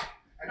 Kyle.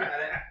 I got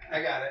it.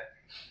 I got it.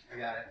 I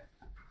got it.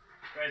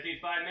 You guys need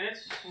 5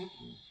 minutes?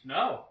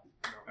 No.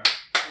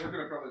 We're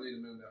gonna probably need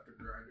a minute after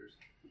grinders.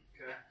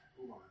 Okay.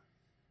 Hold on.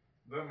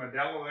 The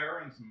Modelo there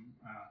and some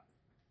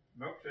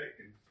milkshake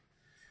and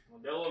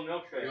Modelo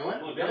milkshake. You know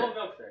what? Modelo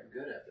milkshake. I'm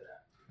good after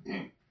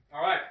that.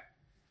 All right.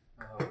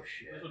 Oh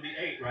shit. This will be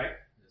 8, right?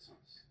 This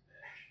one's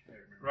I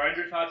remember.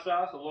 Grinders Hot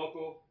Sauce, a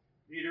local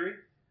eatery.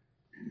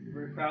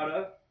 Very proud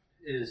of.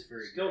 It is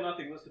very Still good.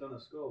 nothing listed on the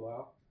skull.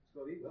 Wow.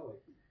 Skull eat well.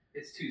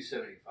 It's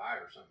 $2.75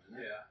 or something.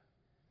 Isn't it? Yeah.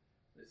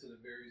 They said it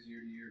varies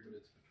year to year, but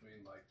it's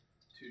between like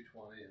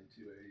 $2.20 and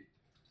 $2.80.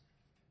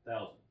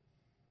 1,000.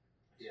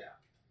 Yeah.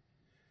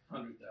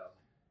 100,000.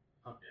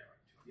 Oh, yeah,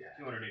 right. Yeah.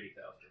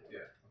 280,000.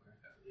 Yeah.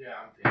 Yeah.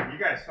 I'm thinking.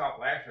 you guys stopped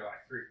last year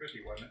like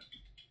 $3.50, wasn't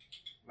it?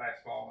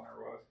 Last fall when it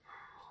was.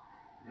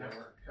 Yeah,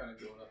 we're kind of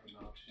going up a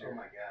notch Oh here.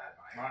 my God.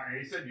 Mike,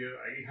 he said you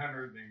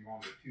 800 and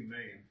going to 2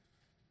 million.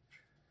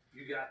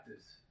 You got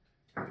this.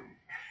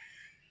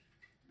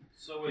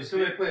 So Can is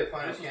somebody play a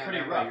final this is countdown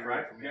pretty while rough, you right?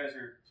 read for You me? guys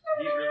are.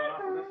 He's reeling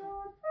off of this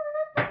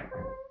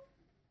one.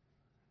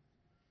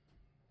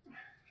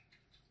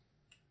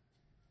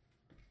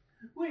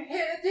 We're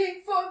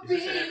heading for Is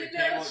this in every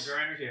table at Venus.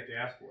 grinders? You have to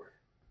ask for it.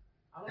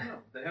 I don't know.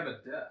 They have a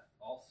death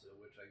also,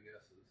 which I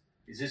guess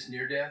Is is this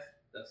near death?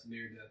 that's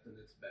near death and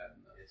it's bad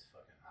enough. It's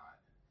fucking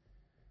hot.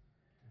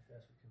 How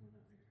fast we coming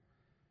out here?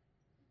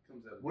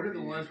 Comes out. What are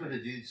the ones with the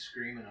dude? dudes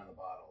screaming on the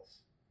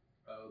bottles?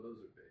 Oh, those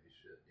are baby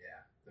shit.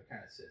 Yeah, they're kind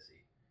of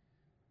sissy.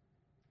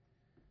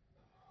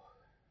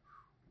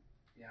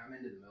 Yeah, I'm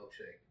into the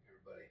milkshake,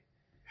 everybody.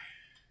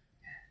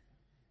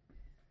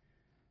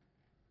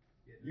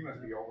 You must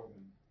be older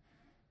than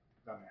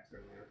dumbass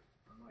over there.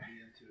 I might be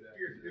into it after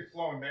You're this.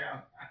 slowing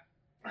down.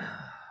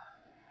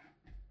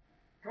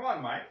 Come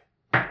on, Mike.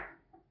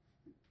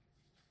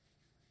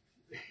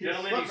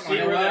 Gentlemen, you Slipping see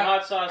on where you. that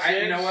hot sauce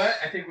is? You know what?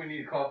 I think we need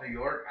to call New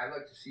York. I'd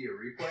like to see a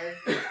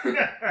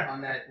replay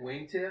on that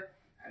wingtip.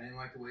 I didn't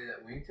like the way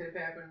that wingtip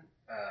happened.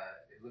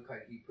 It looked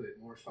like he put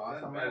more sauce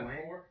Is that on my bad wing.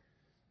 for?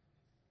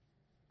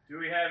 Do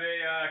we have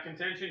a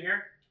contention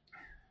here?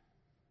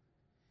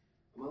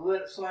 I'm gonna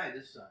let it slide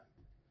this time.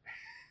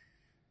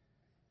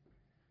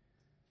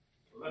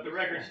 Let the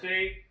record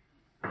state,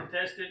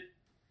 contestant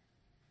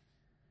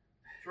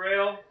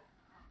Trail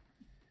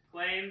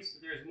claims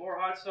there's more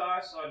hot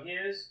sauce on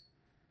his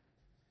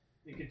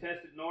than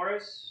contestant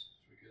Norris.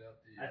 Should we get out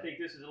the? I think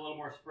this is a little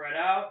more spread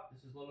out.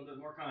 This is a little bit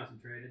more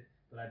concentrated,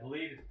 but I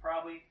believe it's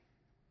probably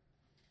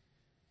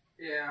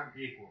Yeah.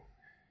 equal.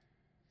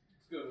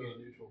 Let's go to a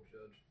neutral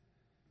judge.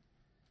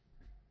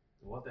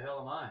 What the hell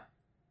am I?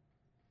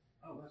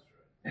 Oh, that's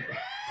right.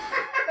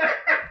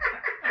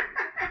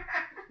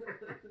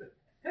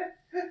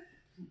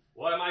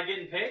 What am I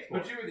getting paid for?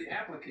 But you were the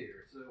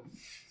applicator, so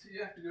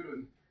you have to go to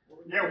an.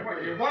 Yeah,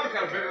 one's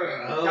got a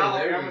bigger Oh,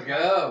 dollop. there we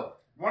go.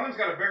 One of them's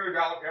got a bigger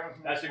dollop.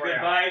 That's a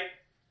good bite.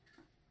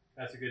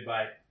 That's a good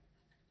bite.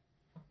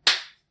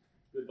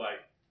 Good bite.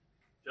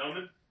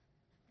 Gentlemen,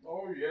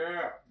 Oh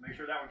yeah. make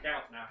sure that one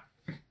counts now.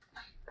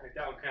 Make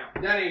that one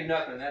count. That ain't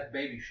nothing. That's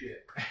baby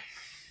shit.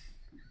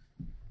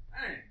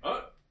 Dang.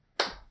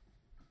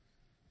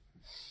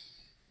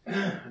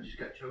 I just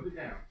got choked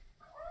down.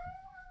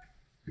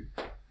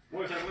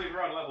 Boys, I believe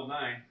we're on level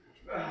 9.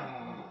 Oh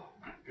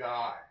my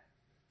God.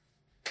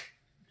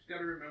 Just got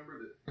to remember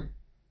that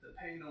the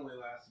pain only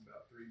lasts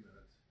about 3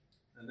 minutes,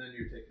 and then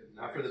you're taking.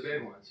 Not for the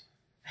big ones.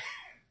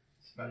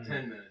 It's about Mm.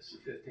 10 minutes to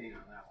 15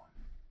 on that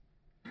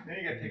one. Then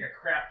you got to take a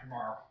crap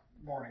tomorrow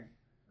morning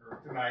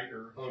or tonight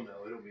or. Oh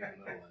no, it'll be in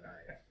the middle of the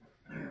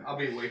night. I'll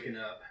be waking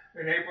up.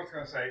 And April's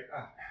gonna say,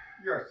 oh,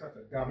 "You're such a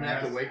dumbass." I'm gonna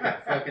have to wake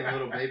that fucking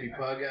little baby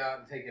pug out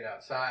and take it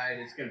outside.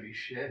 It's gonna be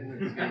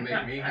shitting. It's gonna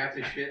make me have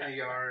to shit in the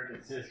yard.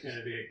 It's going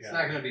to be a It's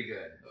not gonna be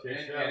good.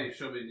 Shit show. Annie,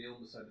 she'll be kneeling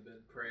beside the bed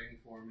praying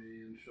for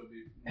me, and she'll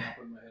be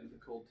mopping my head with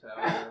a cold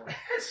towel.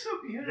 That's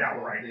so beautiful, Yeah,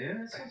 right. dude.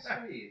 That's so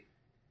sweet.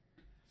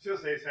 She'll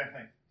say the same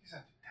thing. You're such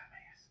a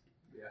dumbass.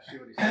 Yeah, she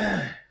already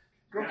said.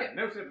 Go Okay.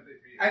 no sympathy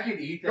for you. I could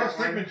eat Go that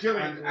sleep one. in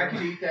Chili's. I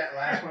could eat that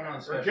last one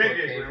on special JJ's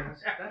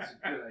occasions. That's a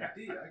good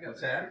idea. I got What's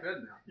to that? bed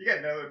now. You got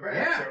another bed.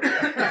 Yeah.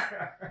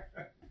 So,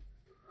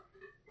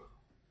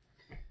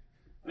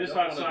 This I don't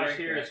hot wanna sauce break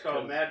here that is called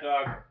 'cause Mad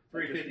Dog that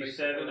just makes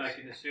it 357. I worse.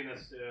 can assume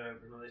that's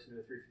in relation to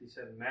the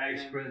 357 It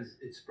Magnum.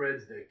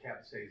 spreads the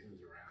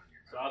capsaicins around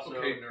It's your mouth. also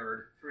Okay,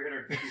 nerd.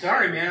 $350.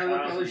 Sorry, man. I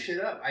looked all this shit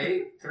up. I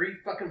ate 3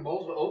 fucking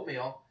bowls of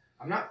oatmeal.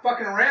 I'm not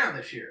fucking around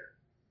this year.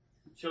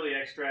 Chili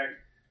extract,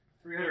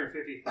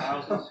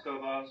 350,000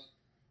 Scovilles.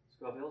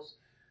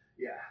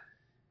 Yeah.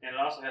 And it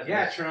also has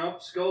Yeah,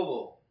 Trump,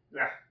 Scoville.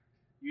 Yeah.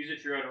 Use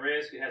at your own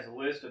risk. It has a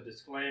list of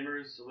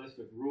disclaimers, a list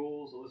of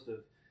rules, a list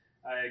of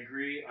I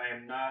agree, I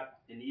am not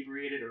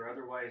inebriated or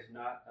otherwise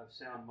not of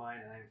sound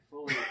mind, and I am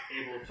fully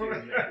able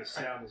to make a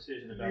sound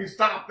decision about You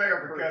stop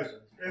there because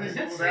Does it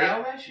anything say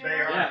all that that shit?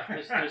 they are. Yeah,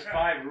 there's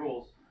 5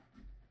 rules.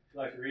 Would you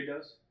like to read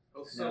those?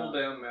 Oh, settle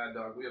down, Mad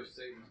Dog. We have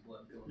Satan's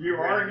blood going. You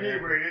are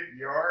inebriated.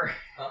 You are.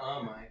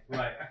 Mike.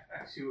 Right.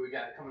 See what we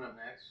got coming up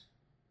next?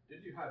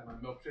 Did you hide my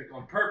milkshake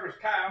on purpose,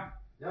 Kyle?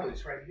 No,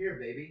 it's right here,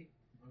 baby.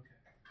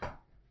 Okay.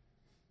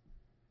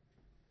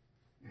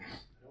 I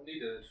don't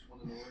need it. I just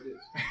want to know where it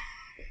is.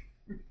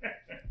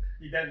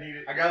 He doesn't need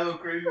it. I got a little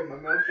crazy with my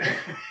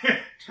milkshake.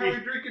 How are we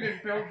drinking in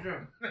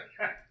Belgium?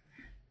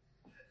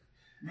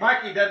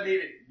 Mikey doesn't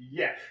need it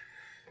yet.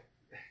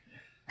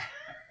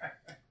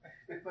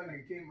 It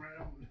fucking came right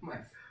over my.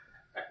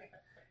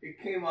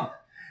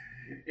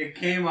 It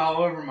came all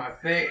over my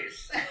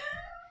face.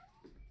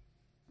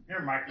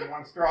 Here, Mikey, you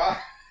want a straw?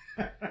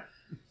 I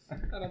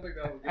don't think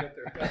that will get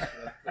there fast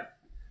enough. But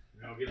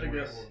No, get I more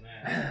guess- cool than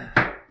that.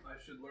 I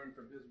should learn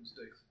from his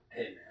mistakes.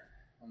 Hey man,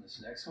 on this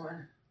next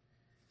one,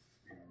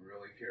 be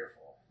really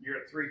careful. You're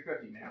at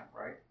 350 now,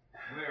 right?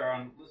 We are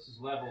on, this is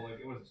level,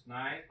 like, what is this,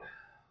 9?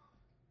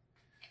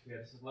 Yeah,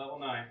 this is level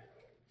 9.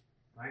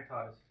 9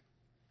 taught us.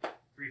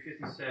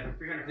 357,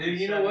 357. Dude,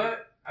 you know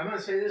what? I'm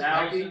gonna say this,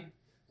 Mikey.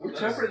 We're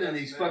tougher than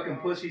these fucking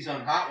pussies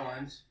on Hot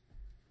Ones.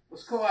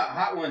 Let's go out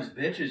Hot Ones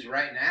bitches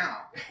right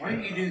now. Why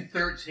don't you do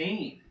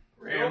 13?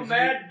 Real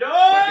Mad Dog!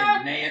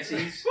 Fucking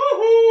Nancy's.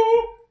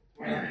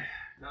 Woohoo!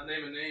 Not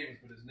naming names,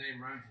 but his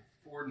name rhymes with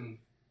Ford and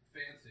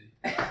Fancy.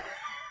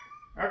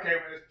 Okay,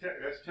 well,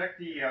 let's check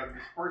the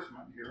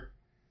disbursement here.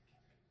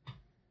 I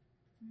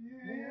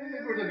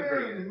think we're looking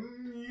pretty good.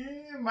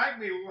 Yeah, might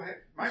be a little heavy.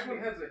 This one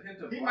has a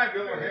hint of He might be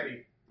a little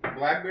blackberry. heavy.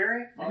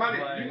 Blackberry?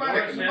 You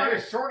might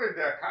have shorted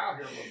Kyle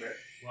here a little bit.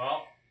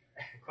 Well,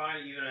 we're kind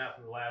of even out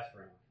for the last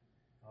round.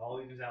 All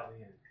evens out in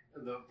the end.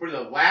 For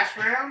the last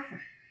round?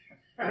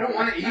 I don't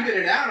want to even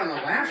it out on the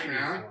last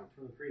round.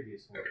 From the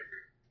previous one. Let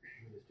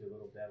me just do a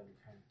little dab on the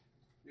tongue.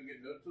 You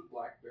get notes of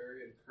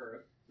blackberry and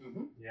currant.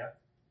 Mm-hmm. Yeah.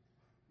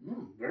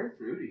 Very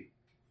fruity.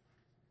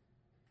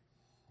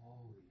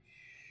 Holy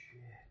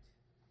shit.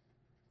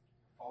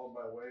 Followed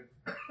by a wave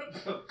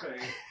of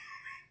pain.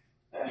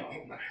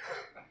 Oh my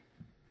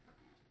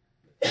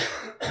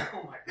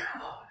Oh my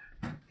god.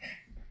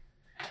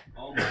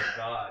 Oh my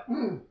god.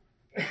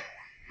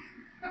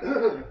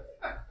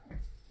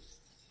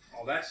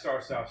 Oh, that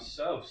starts off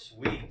so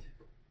sweet.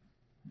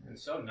 And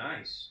so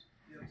nice.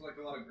 Yeah, it's like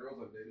a lot of girls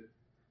I've dated.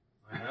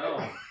 I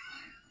know.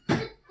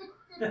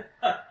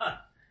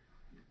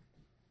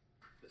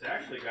 It's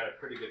actually got a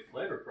pretty good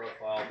flavor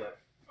profile, but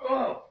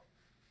Oh.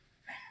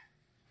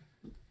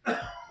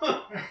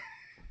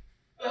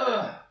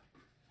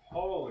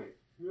 holy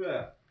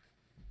yeah.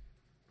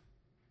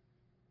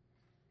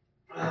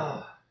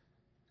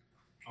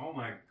 Oh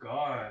my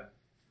god.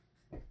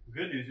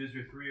 Good news is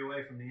you're 3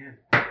 away from the end.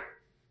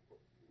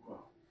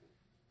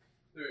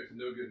 There is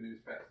no good news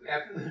past this.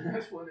 After the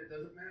next one, it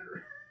doesn't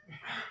matter.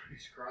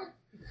 He's crying.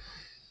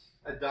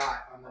 A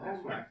dot on the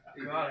next one.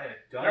 God, I had a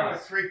That dot.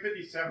 was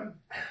 357.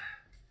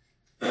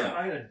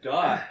 I had a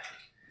dot.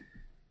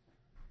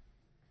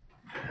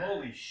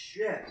 Holy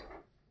shit.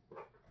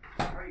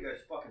 How are you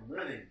guys fucking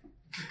living?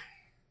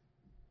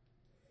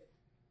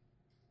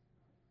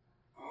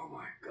 Oh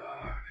my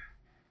god.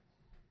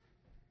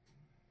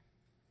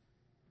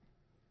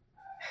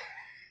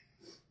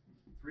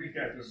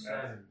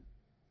 $357.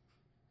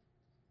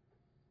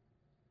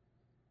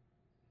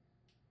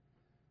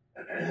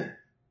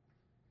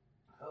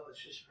 Oh,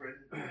 let's just spread it.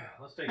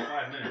 Let's take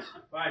 5 minutes.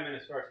 5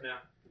 minutes starts now.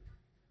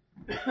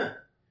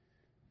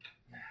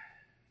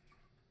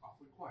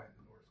 Awfully quiet in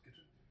the Norris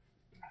kitchen.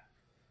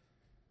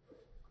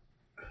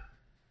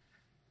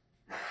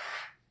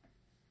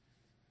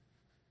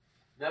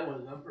 That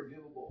one's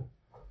unforgivable.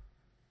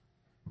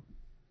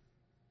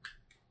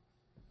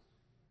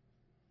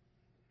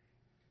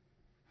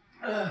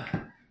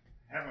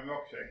 Have a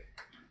milkshake.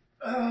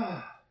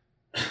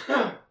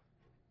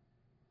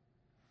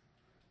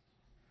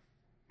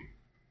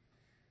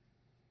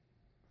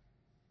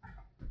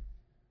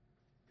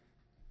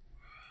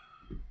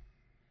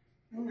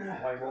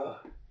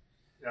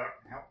 Yeah,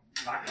 help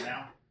knock it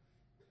down.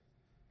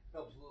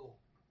 Helps a little.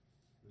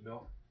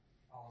 Milk.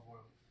 Olive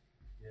oil.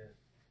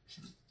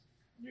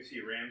 You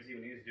see Ramsey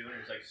when he was doing it, he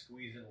was like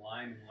squeezing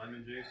lime and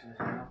lemon juice in his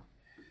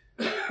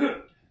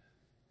mouth.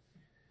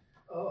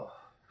 Oh.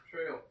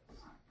 Trail.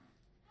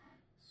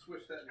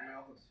 Swish that in your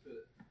mouth and spit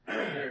it. I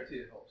guarantee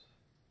it helps.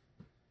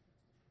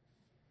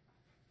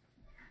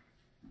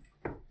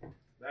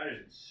 That is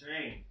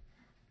insane.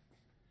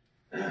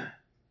 Okay,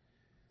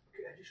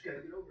 I just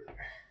gotta get over there.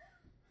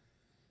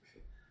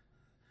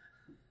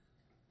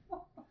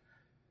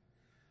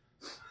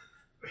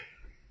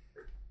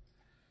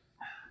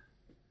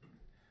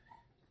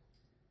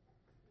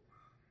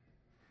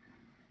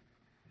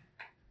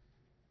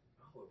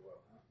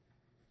 well,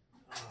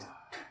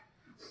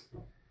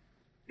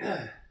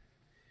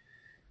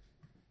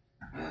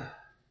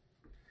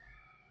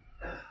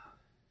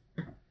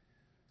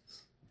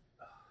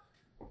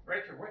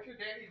 Rachel, what's your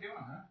daddy doing,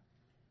 huh?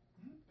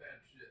 Bad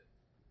shit.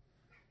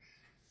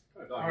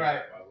 All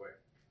right. By the way.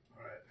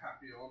 All right,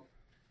 happy on.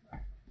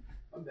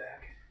 I'm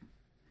back.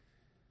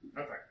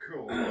 That's a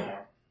cool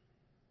dog.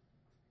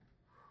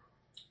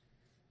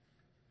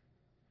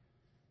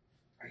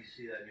 You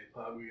see that new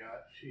pug we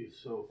got? She is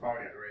so Oh,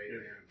 yeah. great,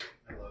 Yeah. man.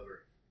 I love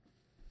her.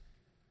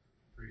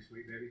 Pretty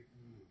sweet, baby.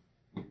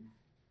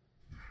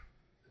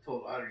 I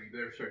told Otter, you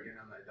better start getting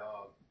on that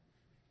dog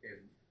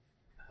and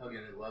hugging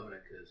and loving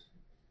it, because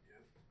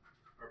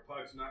Are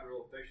pugs not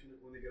real affectionate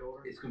when they get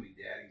older? it's going to be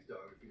daddy's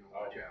dog if you don't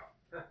watch out.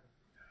 How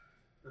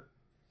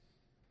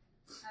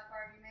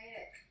far have you made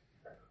it?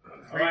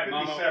 All right,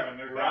 Mama. 357.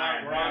 They're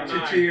dying. We're on Two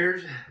nine.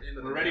 cheers.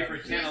 We're ready for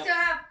Do 10. you still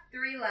have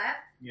 3 left?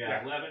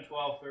 Yeah, 11,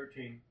 12,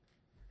 13.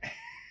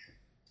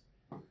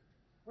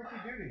 What'd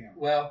you do to him?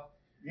 Well,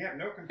 You have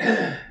no control.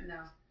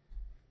 No.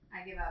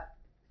 I give up.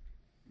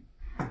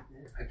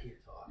 I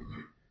can't talk.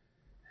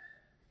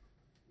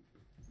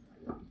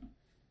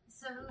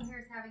 So who here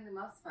is having the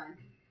most fun?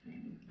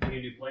 You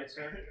gonna do plates,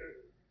 sir?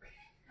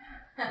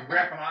 The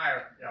ref and I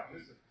are. Yeah,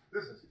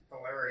 this is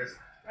hilarious.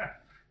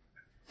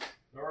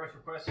 Doris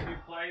requests a new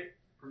plate.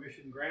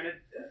 Permission granted.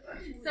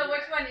 So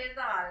which one is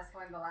the hottest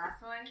one? The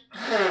last one?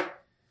 I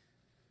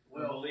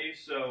believe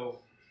so.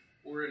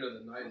 We're into the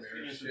Let's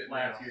nightmare get some shit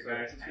flats now. here,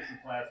 guys. Let's get some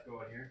flats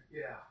going here.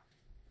 Yeah.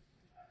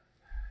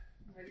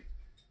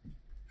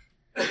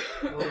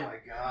 Oh my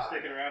God.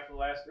 Sticking around for the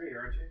last 3,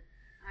 aren't you?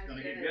 I'm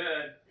Gonna good. get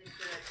good. It's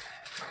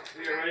good.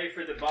 We are ready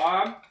for the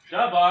bomb,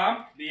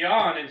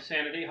 beyond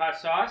insanity hot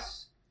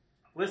sauce.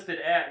 Listed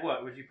at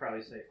what would you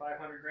probably say?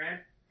 500 grand?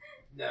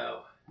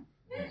 No.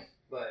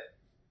 But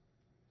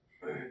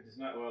It does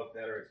not, well,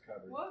 that or it's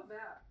covered. What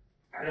about?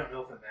 I don't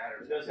know if it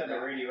matters. It does have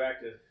a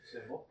radioactive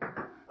symbol.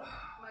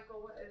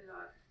 Michael, what is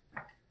that?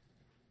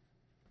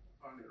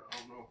 I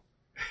don't know.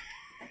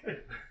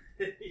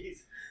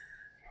 He's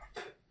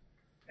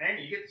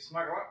Andy, you get to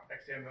snuggle up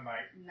next to him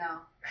tonight.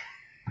 No.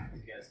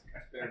 got a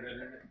spare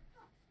bedroom.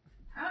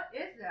 How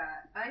is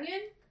that?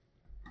 Onion?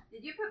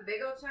 Did you put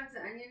big old chunks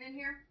of onion in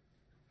here?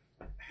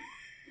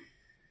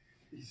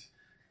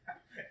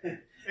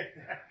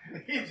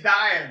 He's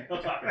dying.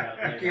 We'll talk about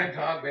it I later. can't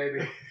talk,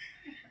 baby.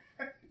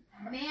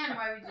 Man,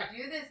 why would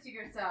you do this to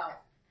yourself?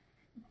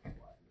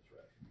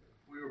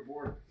 We were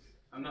bored.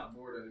 I'm not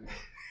bored anymore.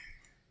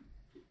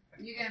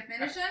 You gonna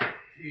finish it?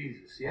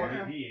 Jesus, Well,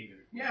 yeah. he ain't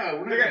gonna. Yeah,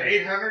 we're They got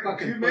 800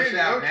 fucking two push million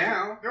out ocean.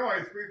 now. They're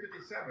only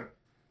 357.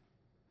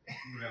 We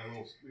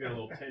got a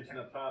little tension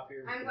up top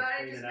here. I'm We're glad I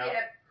clean just it made out. a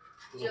A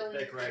little Jillian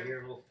thick right soup. here,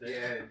 a little thick.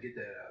 Yeah, get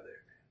that out of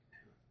there, man.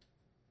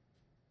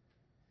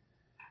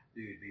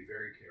 Dude, be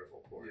very careful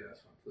pouring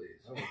this one, please.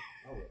 Oh,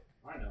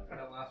 I know.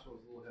 That last one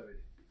was a little heavy.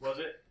 Was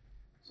it?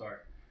 Sorry.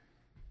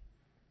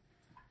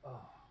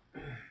 Oh.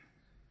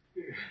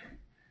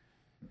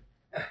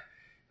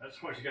 I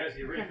just want you guys to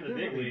get ready for the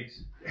big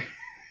leagues.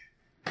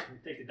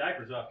 Take the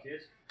diapers off,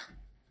 kids.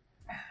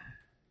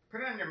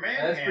 Put it on your man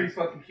That's pretty hands.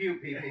 fucking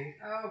cute, PP.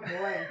 Oh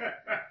boy.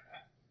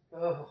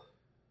 Oh.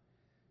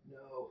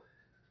 No.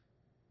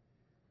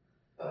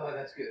 Oh,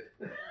 that's good.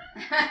 It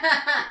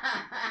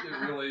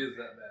really is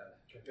that bad.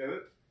 Is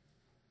it?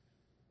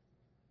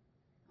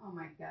 Oh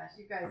my gosh,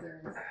 you guys are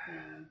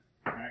insane.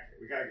 Okay,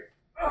 we gotta get.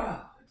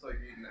 Oh. It's like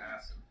eating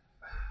acid.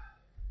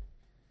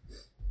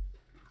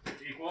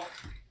 Equal.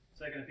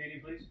 Second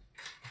opinion, please.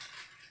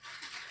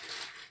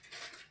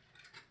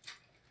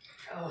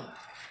 Oh. I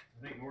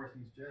think Morris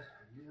needs just a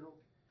little.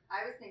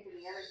 I was thinking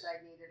the other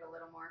side needed a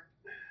little more.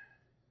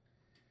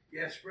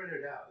 Yeah, spread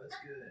it out. That's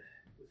good.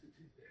 With the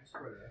toothpick.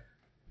 Spread it out.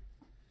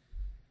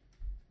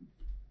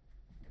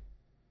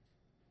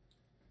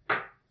 I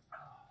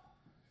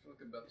feel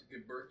like I'm about to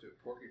give birth to a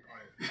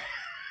porcupine.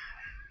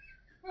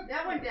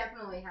 That one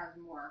definitely has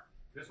more.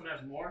 This one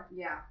has more.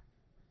 Yeah.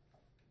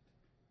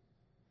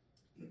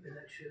 Even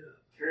that shit up.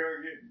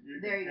 Trailer,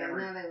 There you go.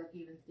 camera. Now they look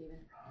even, Steven.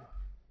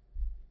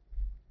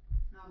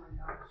 Oh my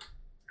gosh.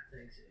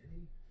 Thanks,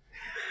 Andy.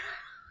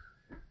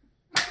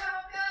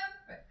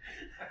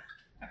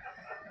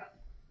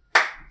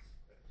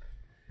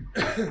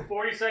 Welcome.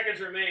 40 seconds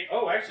remain.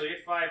 Oh, actually,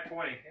 it's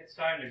 5:20. It's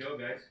time to go,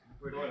 guys.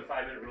 We're doing a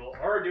 5-minute rule.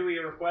 Or do we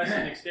request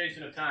an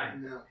extension of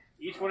time? No.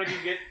 Each one of you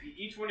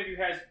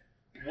has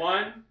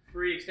one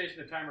free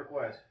extension of time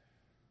request.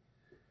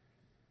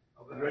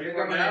 I Ready think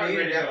for I'm it now gonna or need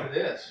ready it to go? after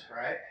this,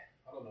 right?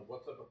 I don't know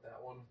what's up with that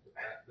one, but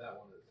that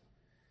one is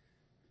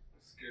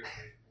scares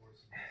me worse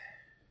than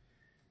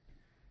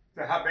this.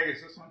 So how big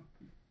is this one?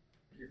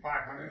 You're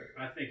 500.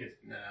 I think it's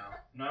No.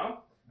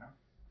 no.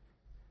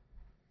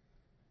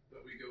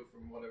 But we go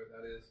from whatever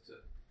that is to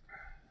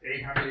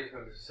 800.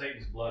 800.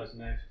 Satan's blood is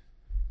next.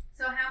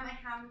 So how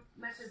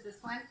much is this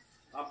one?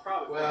 I'm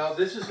probably Well,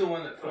 this is the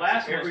one that The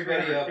last fucks one's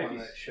everybody up on 450.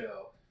 that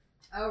show.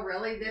 Oh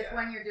really? This Yeah.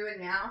 one you're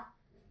doing now?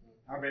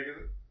 How big is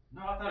it?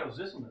 No, I thought it was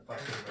this one that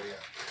fucked everybody up.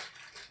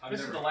 I've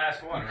This is never- the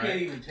last one, You right?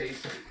 can't even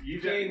taste it. You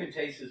You can't got- even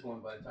taste this one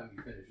by the time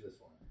you finish this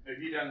one. Have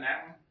you done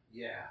that one?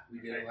 Yeah, we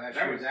did Okay, it last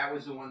that year. was- That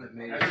was the one that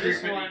made That's it. This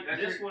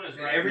 350 one is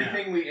And right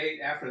everything we ate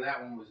after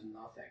that one was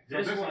nothing. now.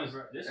 This this one one's-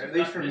 is this at is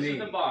least not- for this me. is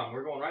the bomb.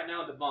 We're going right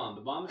now at the bomb.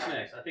 The bomb is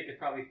next. I think it's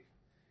probably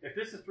if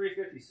this is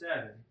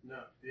 357.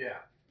 No, yeah,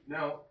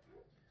 no.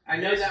 I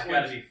know this that has got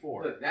to one's be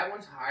 4. Look, that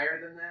one's higher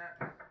than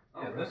that.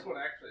 Yeah, this one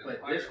actually.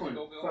 But higher this one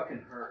Scoville,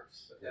 fucking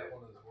hurts. but that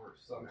one is worse.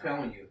 I'm Somehow.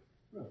 telling you.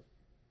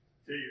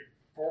 See,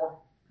 4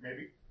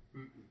 maybe,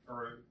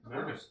 or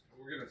We're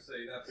gonna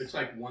say that's. It's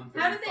like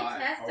 135. How did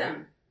they test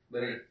them?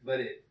 But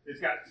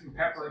it's got some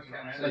peppers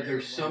on it. but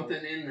there's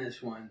something in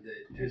this one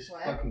that just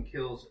What? fucking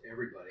kills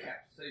everybody.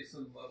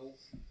 capsaicin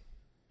levels.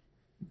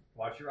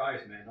 Watch your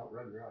eyes, man. Don't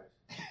rub your eyes.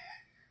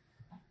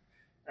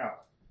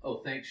 Oh,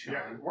 thanks, Sean.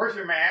 Yeah, wash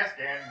your mask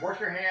and wash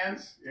your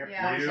hands. Yep,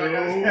 Yeah.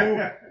 20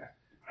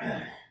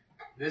 seconds.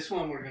 This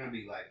one we're gonna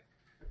be like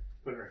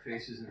putting our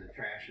faces in the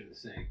trash in the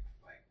sink.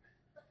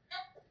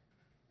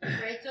 Like,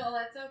 Rachel,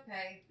 that's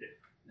okay.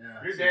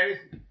 no, Your daddy's.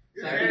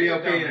 It's not gonna be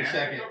okay in a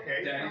second. It's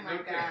okay. Daddy's Oh my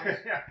okay. gosh.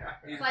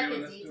 He's It's like a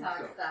doing this to detox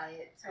himself.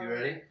 diet. You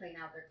Totally ready? clean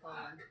out their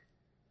colon.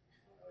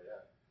 Oh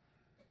yeah.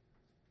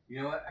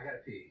 You know what? I gotta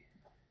pee.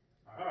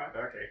 All right.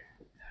 Okay.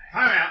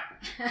 Time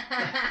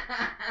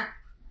out.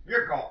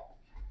 Your call.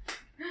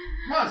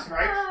 Come on,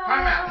 Stripes.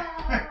 Time out.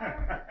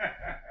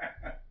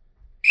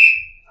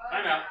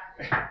 Time out.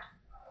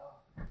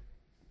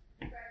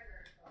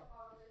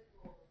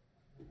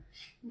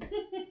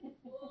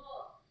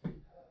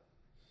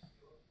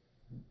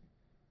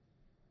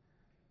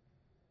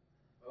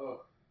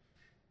 Oh,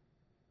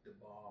 the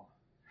bomb.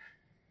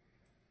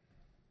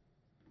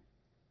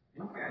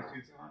 You guys do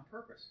this on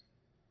purpose.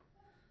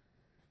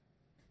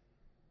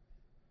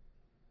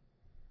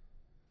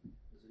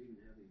 Does it even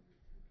have any?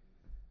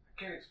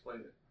 I can't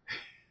explain it.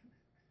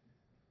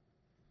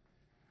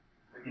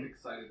 I get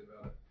excited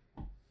about it.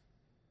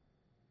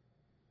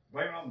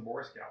 Blame it on the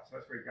Boy Scouts.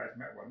 That's where you guys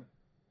met, wasn't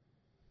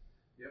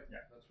it? Yep. Yeah.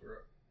 That's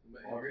where we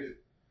met August. you too.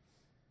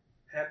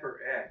 Pepper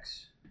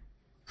X.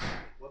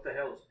 What the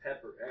hell is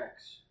Pepper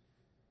X?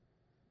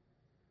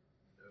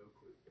 No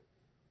clue.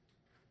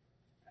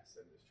 I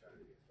said this trying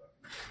to get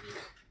fucking.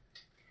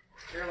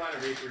 Carolina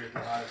Reaper is the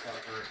hottest on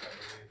earth, I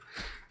believe.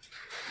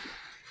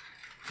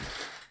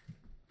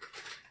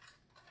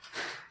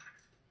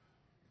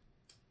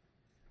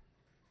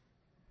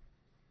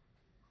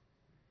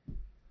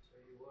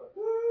 Tell you what.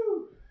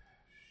 Woo!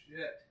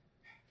 Shit.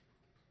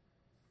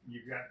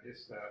 You've got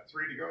this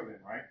 3 to go then,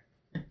 right?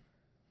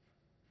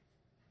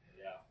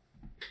 Yeah.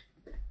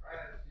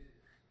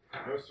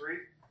 Those 3?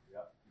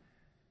 Yep.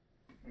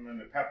 And then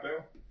the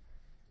Pepto?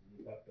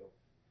 Pepto.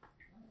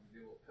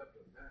 Deal with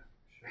Pepto now.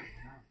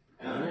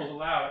 The rules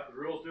allow it. The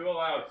rules do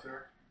allow it,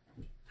 sir.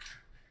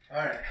 All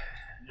right.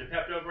 Did your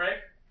Pepto break?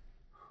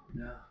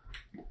 No.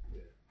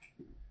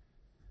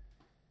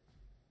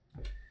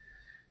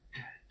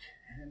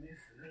 Tammy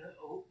full of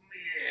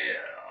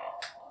oatmeal.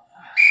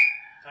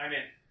 Time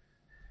in.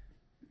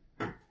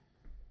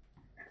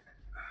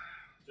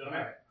 Gentlemen,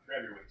 All right.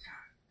 grab your weights.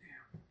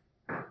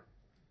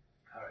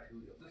 All right, here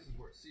we go. This is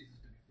where it ceases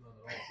to be fun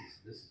at all.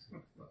 This is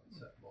gonna fucking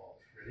set balls.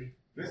 Ready?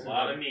 This A is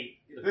lot where- of meat.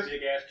 Get a this-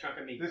 big ass chunk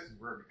of meat. This is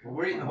where it becomes Well,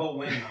 we're eating the fun. whole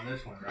wing on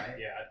this one, right?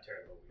 Yeah, I'd tear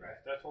it over. Right.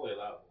 That's totally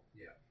allowable.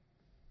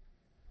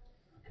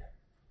 Okay.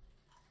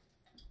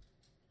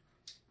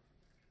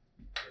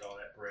 Get all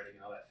that breading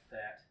and all that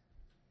fat.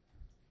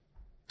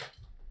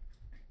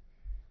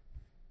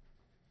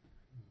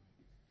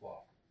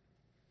 Wow.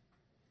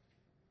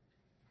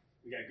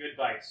 We got good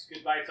bites.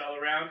 Good bites all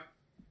around.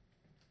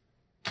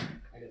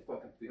 I got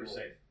fucking feel We're it.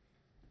 safe.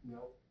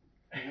 No,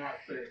 I'm not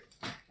safe.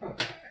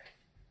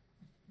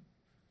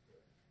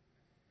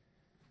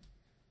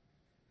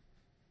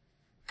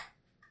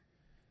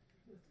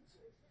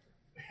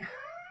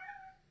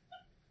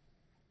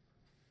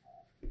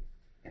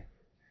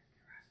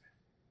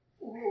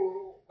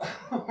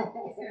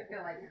 He's gonna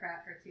feel like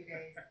crap for 2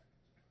 days.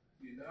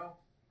 You know?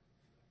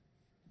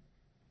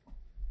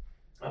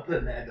 I'll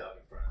put Mad Dog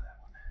in front of that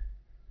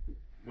one.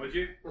 Would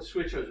you? Let's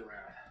switch those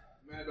around.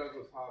 Mad Dog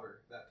was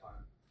hotter that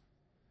time.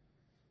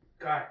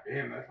 God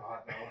damn, that's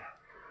hot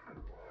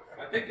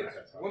though. I think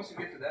it's once you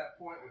get to that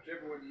point,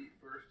 whichever one you eat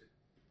first, it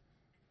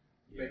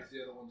Yeah. makes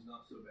the other ones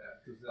not so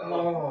bad. 'Cause,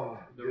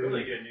 Oh, The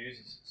really good news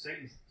is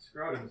Satan's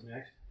scrotum is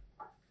next.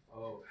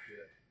 oh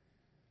shit!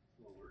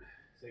 Lord.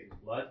 Satan's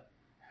blood.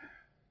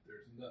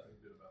 There's nothing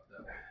good about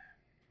that one.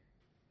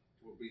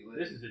 We'll be lit.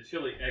 This is a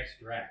chili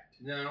extract.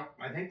 No,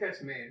 I think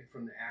that's made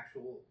from the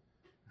actual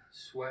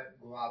sweat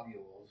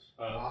globules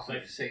off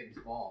Satan. of Satan's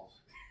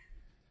balls.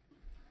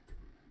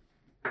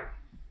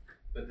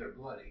 But they're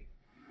bloody.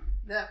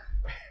 Ugh.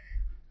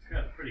 It's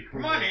got a pretty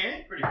cool. Come on,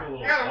 Annie. Pretty cool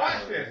little. You gotta watch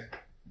bottle this. there.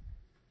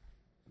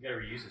 You gotta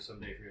reuse it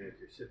someday if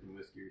you're sipping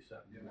whiskey or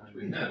something. Yeah, You know what I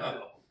we mean?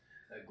 No,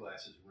 that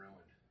glass is ruined.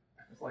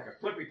 It's like a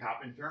flippy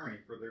top in Germany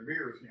for their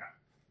beers. Yeah.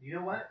 You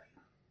know what?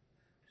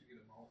 To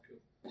get a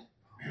molecule,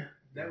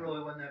 That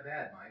really wasn't that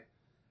bad, Mike.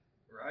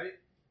 right?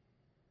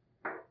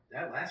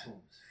 That last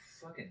one was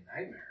fucking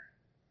nightmare.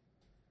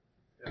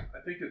 Yeah,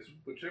 I think it's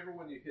whichever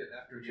one you hit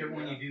after Whichever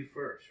one you enough do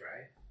first,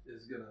 right?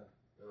 is gonna.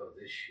 Oh,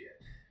 this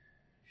shit.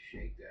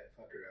 shake that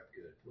fucker up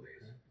good,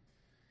 please.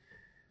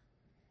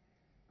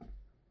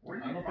 Where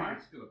do I you don't find? think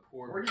it's gonna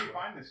pour. Where do you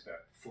find this stuff?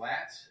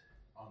 Flats?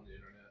 on the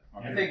internet?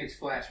 I think it's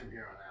flats from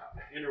here on out.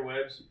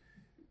 Interwebs.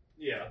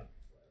 Yeah.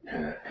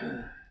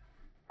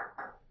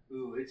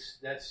 Ooh, it's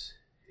This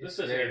it's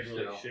doesn't there even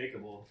really still.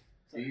 shakeable.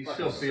 It's Do like you fucking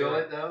still feel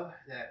syrup. it though?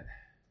 That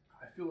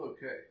I feel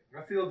okay.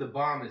 I feel the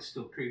bomb is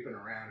still creeping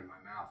around in my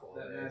mouth a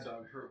little That bit. mad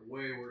dog hurt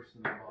way worse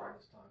than the bomb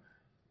this time.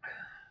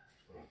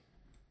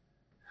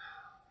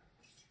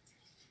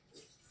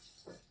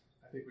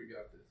 I think we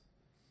got this.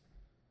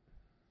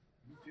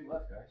 Two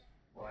left, guys.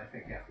 Well, I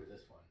think after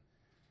this one,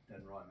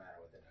 doesn't really matter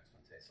what the next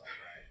one tastes like,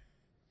 right?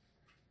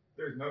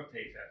 There's no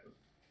taste at it.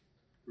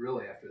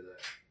 Really, after the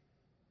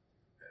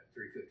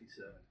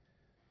 357.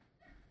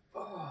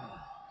 Oh,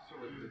 So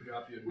we're gonna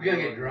drop you. we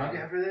gotta get drunk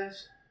after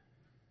this?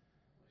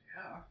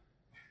 Yeah.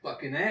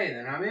 Fucking A,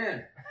 then I'm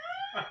in.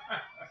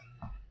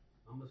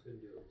 I'm just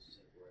gonna do a little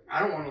sip right I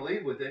don't want to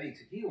leave with any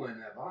tequila in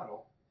that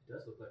bottle. It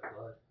does look like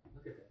blood.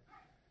 Look at that.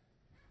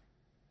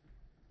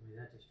 I mean,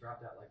 that just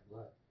dropped out like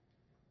blood.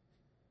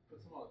 Put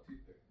some on a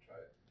toothpick and try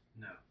it.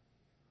 No.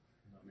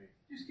 Not me.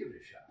 Just give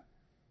it a shot.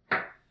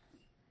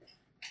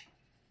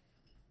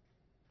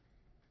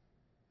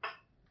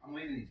 I'm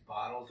leaving these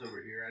bottles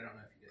over here. I don't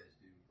know if you guys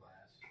do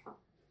glass or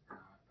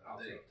not, but I'll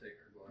They take don't take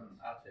our glass.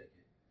 I'll take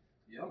it.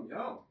 Yum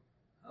yum.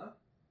 Huh?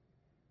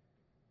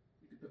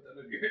 You can put that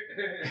in your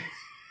hands.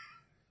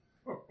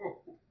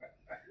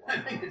 I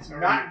think it's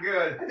already, Not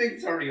good. I think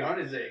it's already on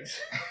his eggs.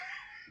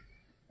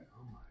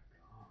 Oh my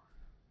god.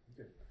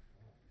 Look at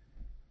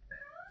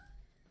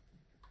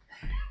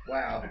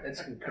Wow,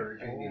 that's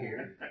encouraging to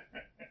hear.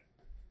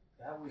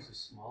 that was the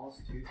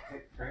smallest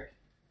toothpick prick.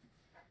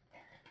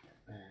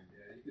 Man,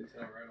 Yeah, you can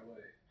tell right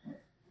away.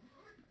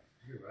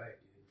 you're right,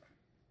 dude.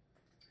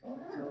 Oh,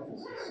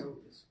 this is so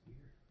it's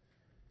weird.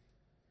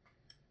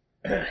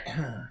 You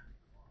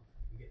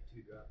get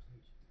 2 drops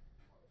each,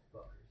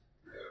 motherfuckers.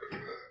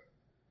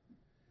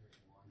 There's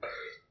one.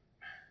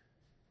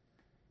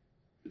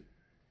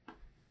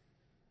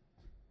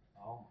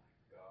 Oh my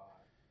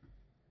god.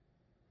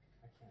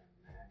 I can't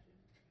imagine.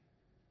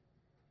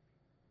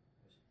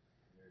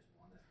 There's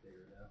one that's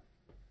bigger though.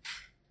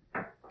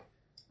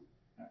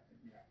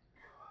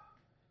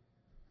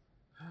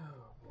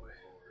 Oh boy.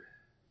 Lord.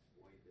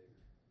 Way bigger.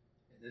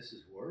 And this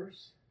is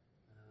worse?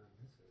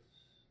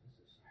 This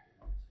is something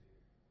else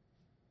here.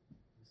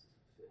 This is a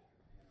fit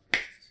for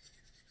him.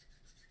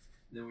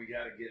 Then we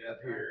got to get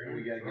up here and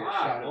we got to get a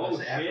Ah, shot of oh,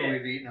 this after shit.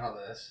 we've eaten all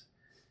this.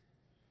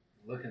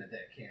 Looking at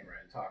that camera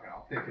and talking.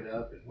 I'll pick it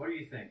up and What do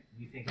you think?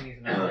 Do you think he needs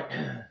another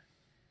one?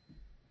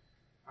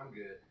 I'm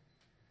good.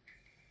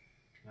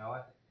 No,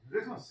 I think.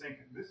 This one's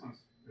sinking. This one's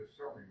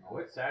absorbing. Oh,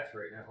 it's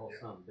saturating that whole Yeah.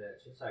 son of a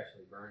bitch. It's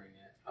actually burning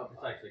it. Oh,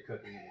 It's actually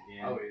cooking it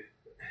again. Oh, it,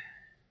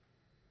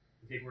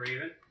 You think we're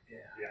even?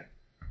 yeah.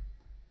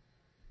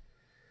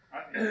 I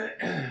think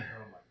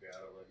Oh my god, I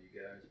love you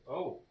guys.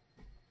 Oh.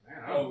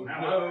 Man, Oh,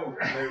 now no.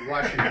 Better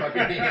wash your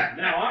fucking hand.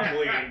 now I'm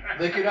bleeding.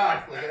 Lick it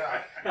off. Lick it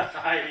off.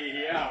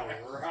 Yeah,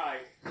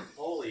 right.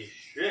 Holy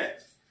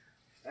shit.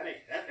 That ain't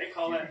that they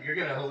call that. You're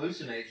gonna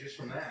hallucinate just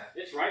from that.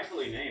 It's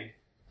rightfully named.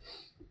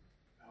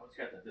 Oh, it's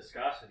got the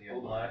viscosity of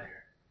Hold blood. on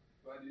here.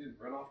 Glad you didn't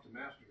run off to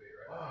masturbate,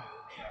 right? Oh.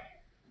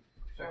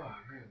 Checking your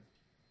hands.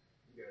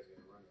 You guys are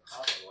gonna run the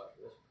hospital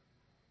after this one.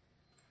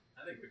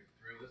 I think we can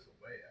throw this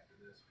away after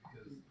this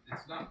because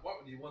it's not. What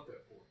would you want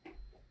that for?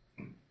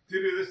 to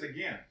do this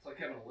again. It's like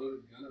having a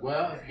loaded gun.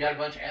 Well, if you got a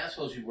bunch of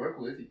assholes you work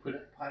with, you put a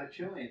pot of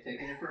chili and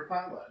take it in for a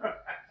potluck.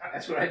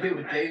 That's what I did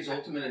with Dave's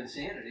Ultimate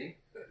Insanity.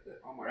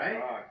 Oh my Right?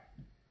 god.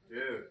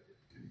 Dude.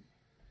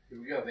 Here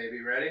we go,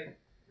 baby. Ready?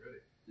 Ready.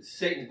 This is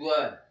Satan's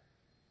blood.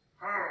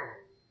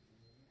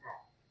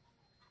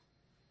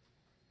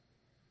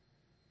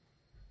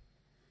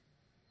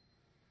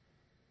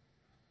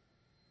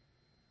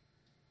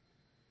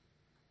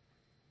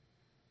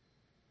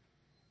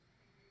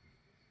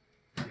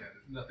 Yeah,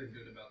 there's nothing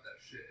good about that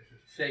shit. It's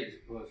just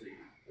Satan's pussy.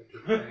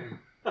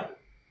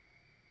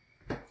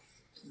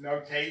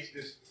 No taste.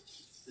 Just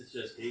It's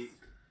just heat.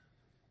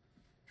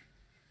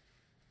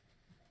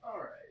 All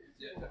right.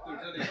 yeah.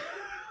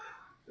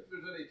 If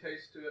there's any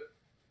taste to it,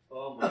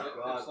 Oh my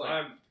it's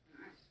like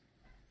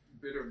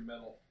bitter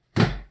metal.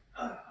 I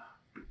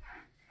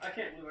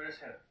can't believe I just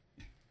had a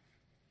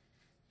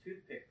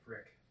toothpick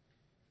prick.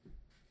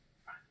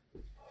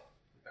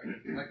 I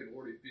can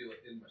already feel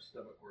it in my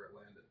stomach where it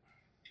landed.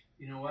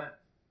 You know what?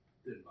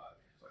 Didn't bother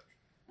me. It's like,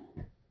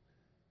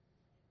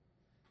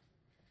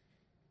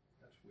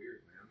 that's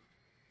weird, man.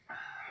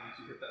 Once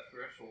you hit that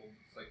threshold,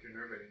 it's like your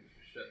nerve endings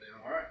just shut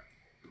down. All right.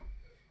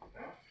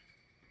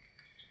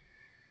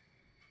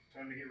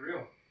 Time to get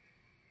real.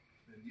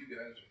 And you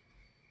guys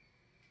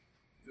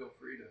feel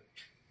free to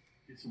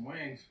Get some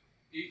wings.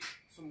 eat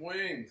some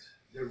wings.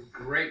 They're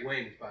great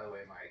wings, by the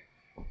way, Mike.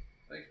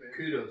 Thanks, man.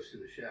 Kudos to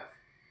the chef.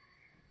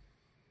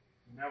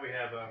 Now we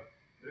have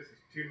this is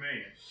 2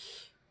 million.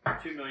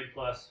 2 million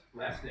plus.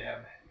 Last dab.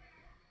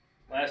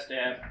 Last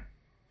dab.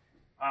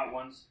 Hot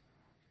ones.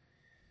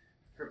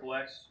 Triple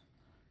X.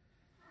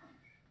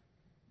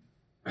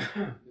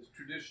 This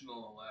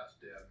traditional and last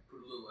dab. Put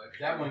a little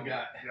extra. That one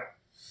got. Yeah.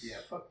 Yeah,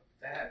 fuck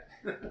that.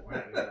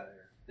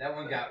 That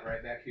one got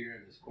right back here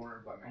in this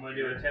corner by my. I'm gonna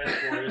do a test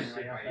for you to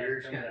see how my fast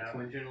ears it comes kind of out.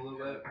 twinging a little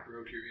bit.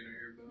 Broke your inner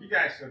ear bone. You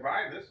guys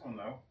survived this one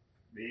though,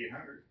 the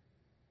 800.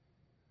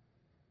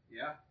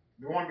 Yeah.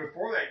 The one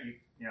before that,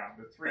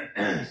 the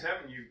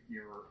 357,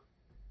 you were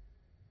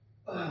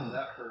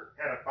That hurt.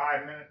 had a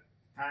 5-minute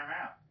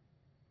timeout.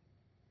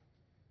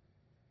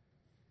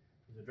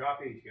 There's a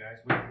drop each, guys.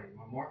 What do you think?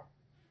 Want more?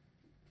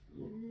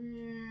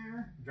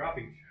 Yeah. Drop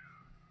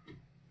each.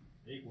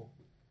 Equal.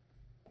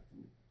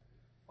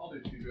 I'll do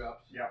 2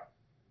 drops. Yeah.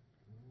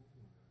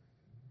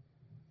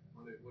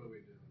 What are we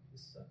doing?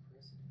 This is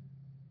unprecedented.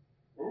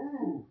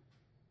 Ooh.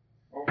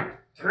 Oh,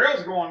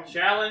 Trail's going.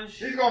 Challenge.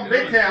 He's going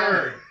big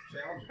town.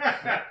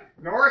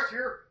 Norris,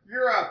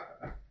 you're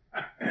up.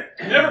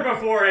 Never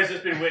before has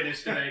this been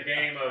witnessed in a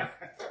game of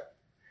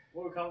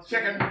what we call it?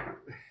 Chicken.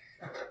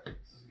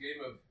 This is a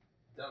game of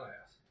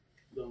dumbass.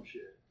 Dumb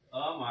shit.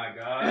 Oh my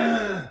god.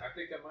 I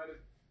think I might have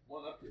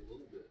won up you a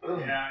little bit.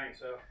 Yeah, I think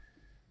so.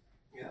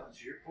 Yeah,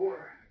 it's your poor.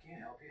 I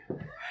can't help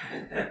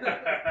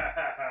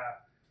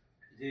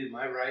you. Dude,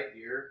 my right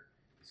ear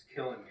is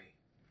killing me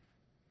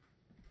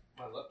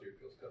My left ear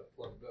feels kind of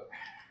plugged up.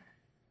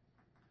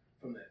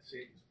 from that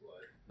Satan's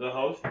blood. The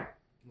host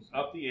was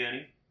up the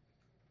ante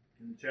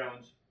in the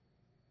challenge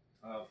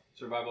of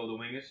survival of the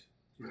wingest.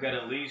 He's got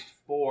at least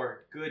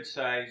 4 good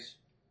size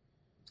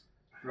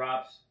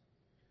drops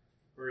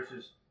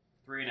versus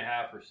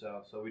 3.5 or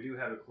so. So we do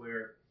have a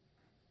clear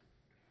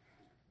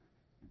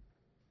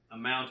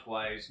amount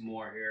wise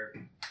more here.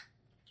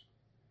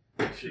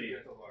 Let's Should see.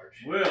 get the large.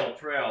 Will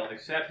Trail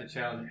accept the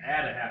challenge and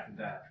add a half a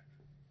dab?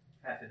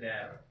 Half a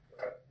dab.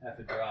 Half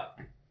a drop.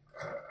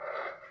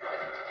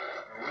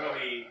 Or will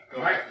he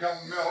go Mike's to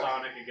telling milk.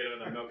 Sonic and get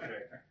another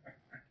milkshake?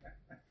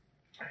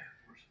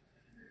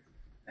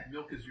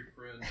 Milk is your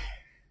friend. I'm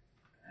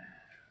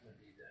gonna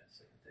need that in a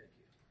second. Thank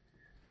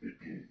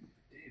you.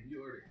 Dave, you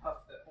already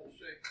huffed that whole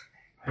shake.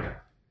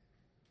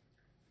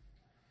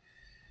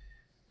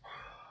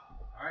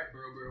 All right,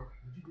 bro.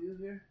 What'd you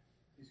do here?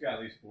 He's got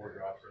at least 4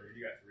 drops already.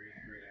 You got 3,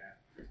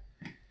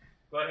 3.5.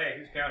 But hey,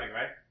 who's counting,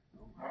 right?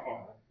 Oh my Uh-oh.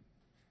 God.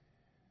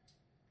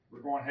 We're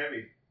going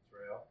heavy.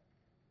 Trail.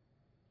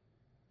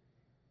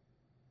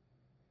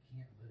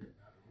 Can't let it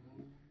not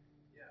roll.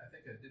 Yeah, I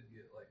think I did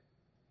get like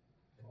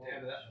a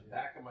dab of that in the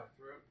back of my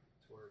throat,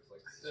 to where it's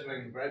like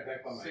Swinging right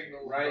back by my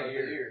signals right by the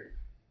ear.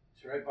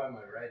 It's right by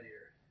my right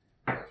ear.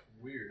 That's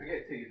I weird.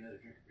 gotta take another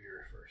drink of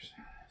beer first.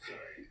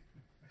 Sorry.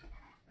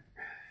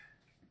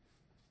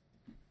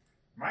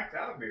 Mike's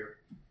out of beer.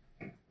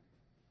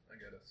 I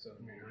got a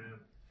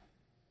centimeter.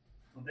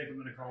 I think I'm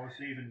going to call this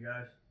even,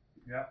 guys.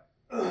 Yep.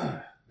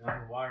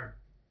 Down the wire.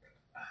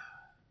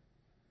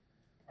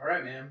 All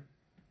right, man.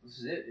 This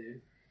is it,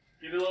 dude.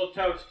 Give it a little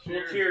toast. A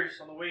little Cheers.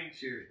 cheers on the wings.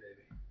 Cheers,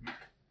 baby.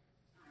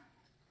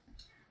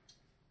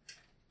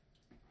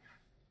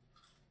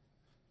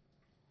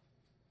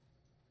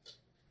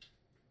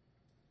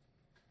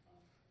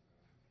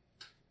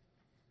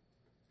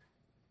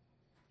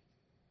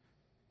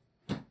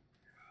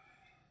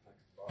 Like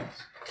a boss.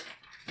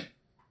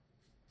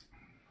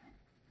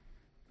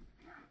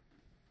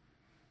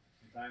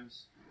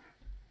 Sometimes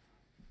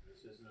this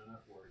isn't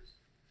enough words.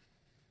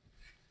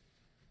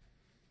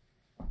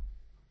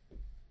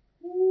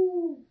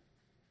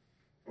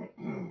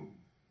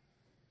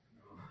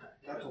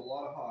 That's a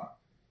lot of hot.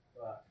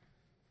 But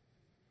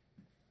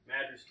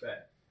mad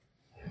respect.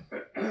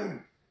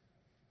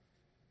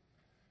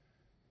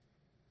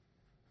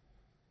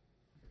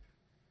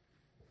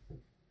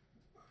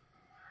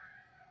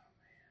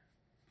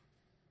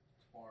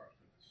 Tomorrow's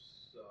gonna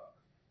suck.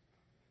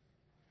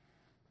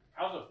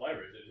 How's the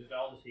flavor? Is it just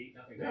all this heat?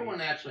 Nothing. That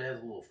one actually has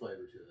a little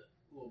flavor to it.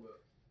 A little bit.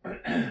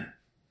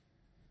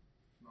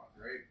 Not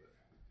great, but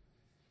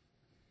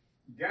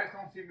You guys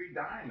don't seem to be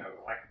dying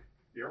though, like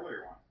the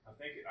earlier one. I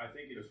think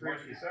The it's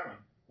 357.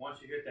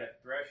 once you hit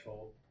that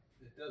threshold.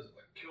 it does. It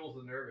like kills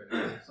the nerve in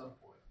it at some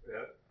point.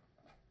 Yeah.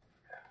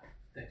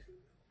 Thanks for the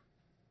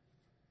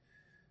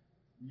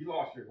You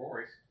lost your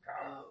voice,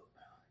 Kyle.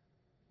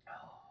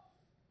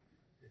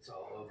 It's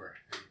all over.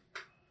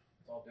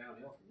 It's all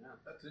downhill from now.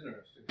 That's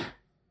interesting.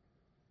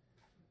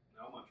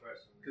 Now I'm gonna try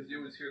some. Because you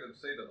always hear them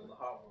say that on the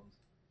hot ones.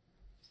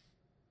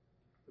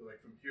 They're like,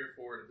 from here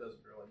forward, it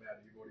doesn't really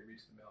matter. You've already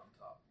reached the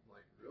mountaintop. I'm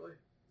like, really?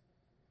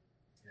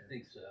 I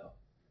think so.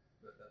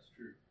 That's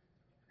true.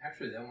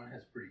 Actually, that one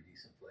has pretty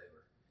decent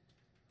flavor.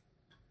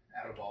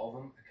 Out of all of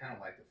them, I kind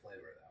of like the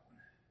flavor of that one.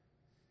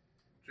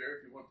 Jared,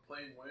 if you want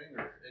plain wing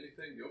or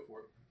anything, go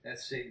for it. That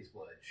Satan's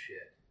blood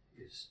shit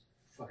is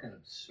fucking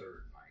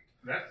absurd, Mike.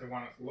 That's the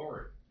one that's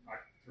lowered,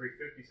 like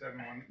 357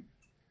 one.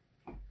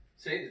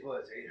 Satan's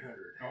blood is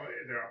 800. Oh,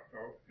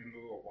 in the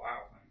little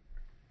wild thing.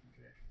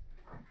 Okay.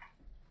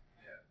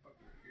 Yeah, fuck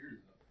your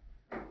ears up.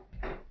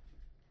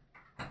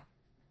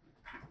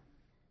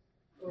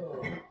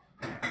 Oh.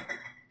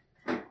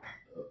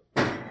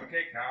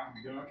 Okay, Kyle,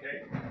 you doing okay?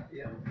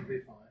 Yeah, it'll be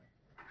fine.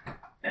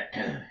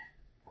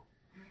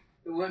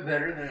 It went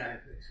better than I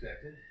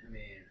expected. I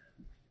mean,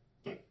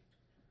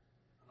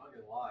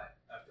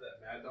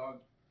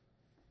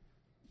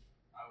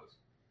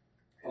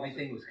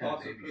 Everything was kind of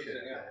also baby pushing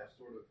shit. out,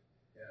 sort of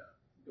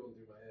going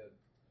through my head.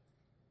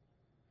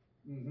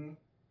 Mm-hmm.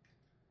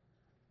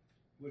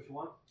 Which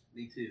one?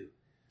 Me too.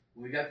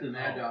 When we got to the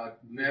Mad Dog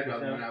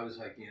one, I was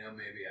like, maybe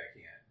I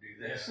can't do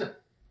this.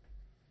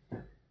 Yeah.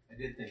 I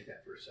did think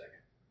that for a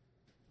second.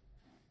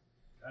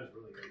 That was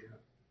really good,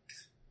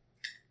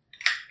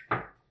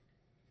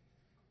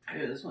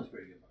 Yeah, this one's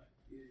pretty good, Mike.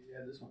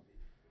 Yeah, this one.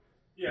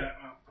 Yeah,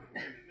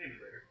 maybe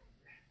later.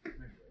 Maybe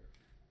later.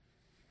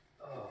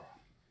 Oh.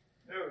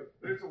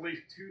 There's at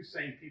least 2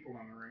 sane people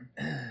in the room.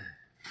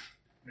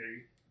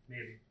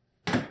 Maybe.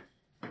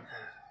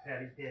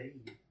 Patty.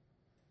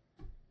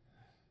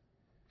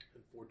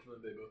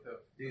 Unfortunately, they both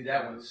have. Dude,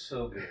 that one's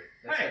so good.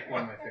 That's like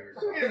one of my favorite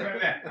songs. Wait a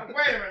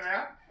minute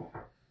now.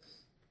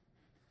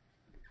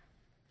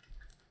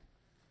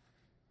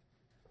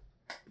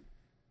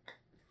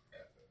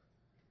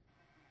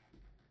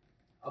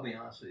 I'll be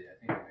honest with you, I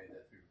think I made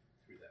that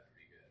through that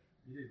pretty good.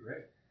 You did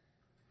great.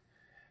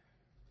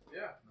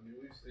 Yeah, I mean,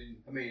 we've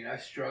seen I mean, I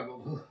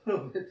struggled a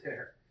little bit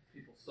there.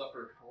 people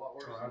suffer a lot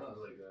worse than us.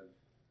 Really good.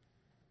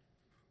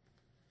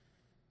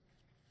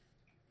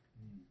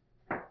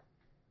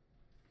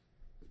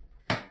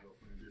 Go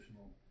for an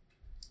additional.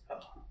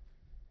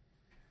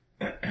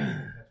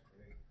 That's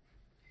great.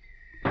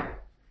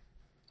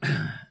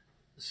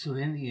 So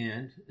in the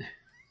end,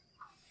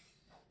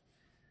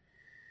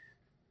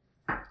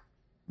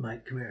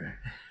 Mike, come here.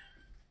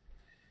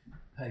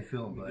 How you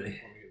feeling,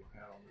 buddy?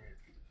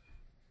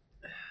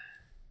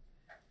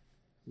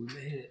 We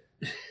made it.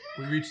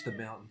 We reached the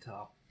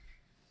mountaintop.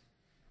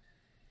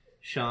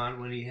 Sean,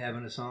 when are you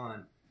having us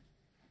on?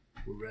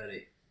 We're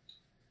ready.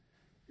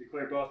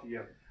 Declare both of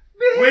you.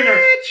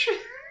 Winners!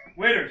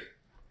 Winners!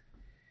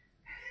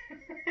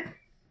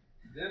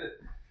 Did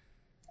it.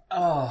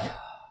 Oh.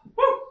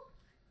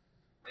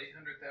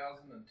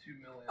 800,000 and 2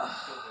 million.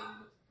 Still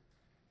hated it.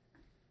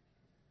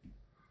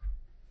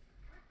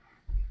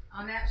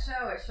 On that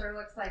show, it sure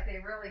looks like they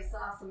really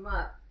sauce them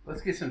up.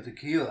 Let's get some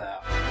tequila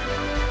out.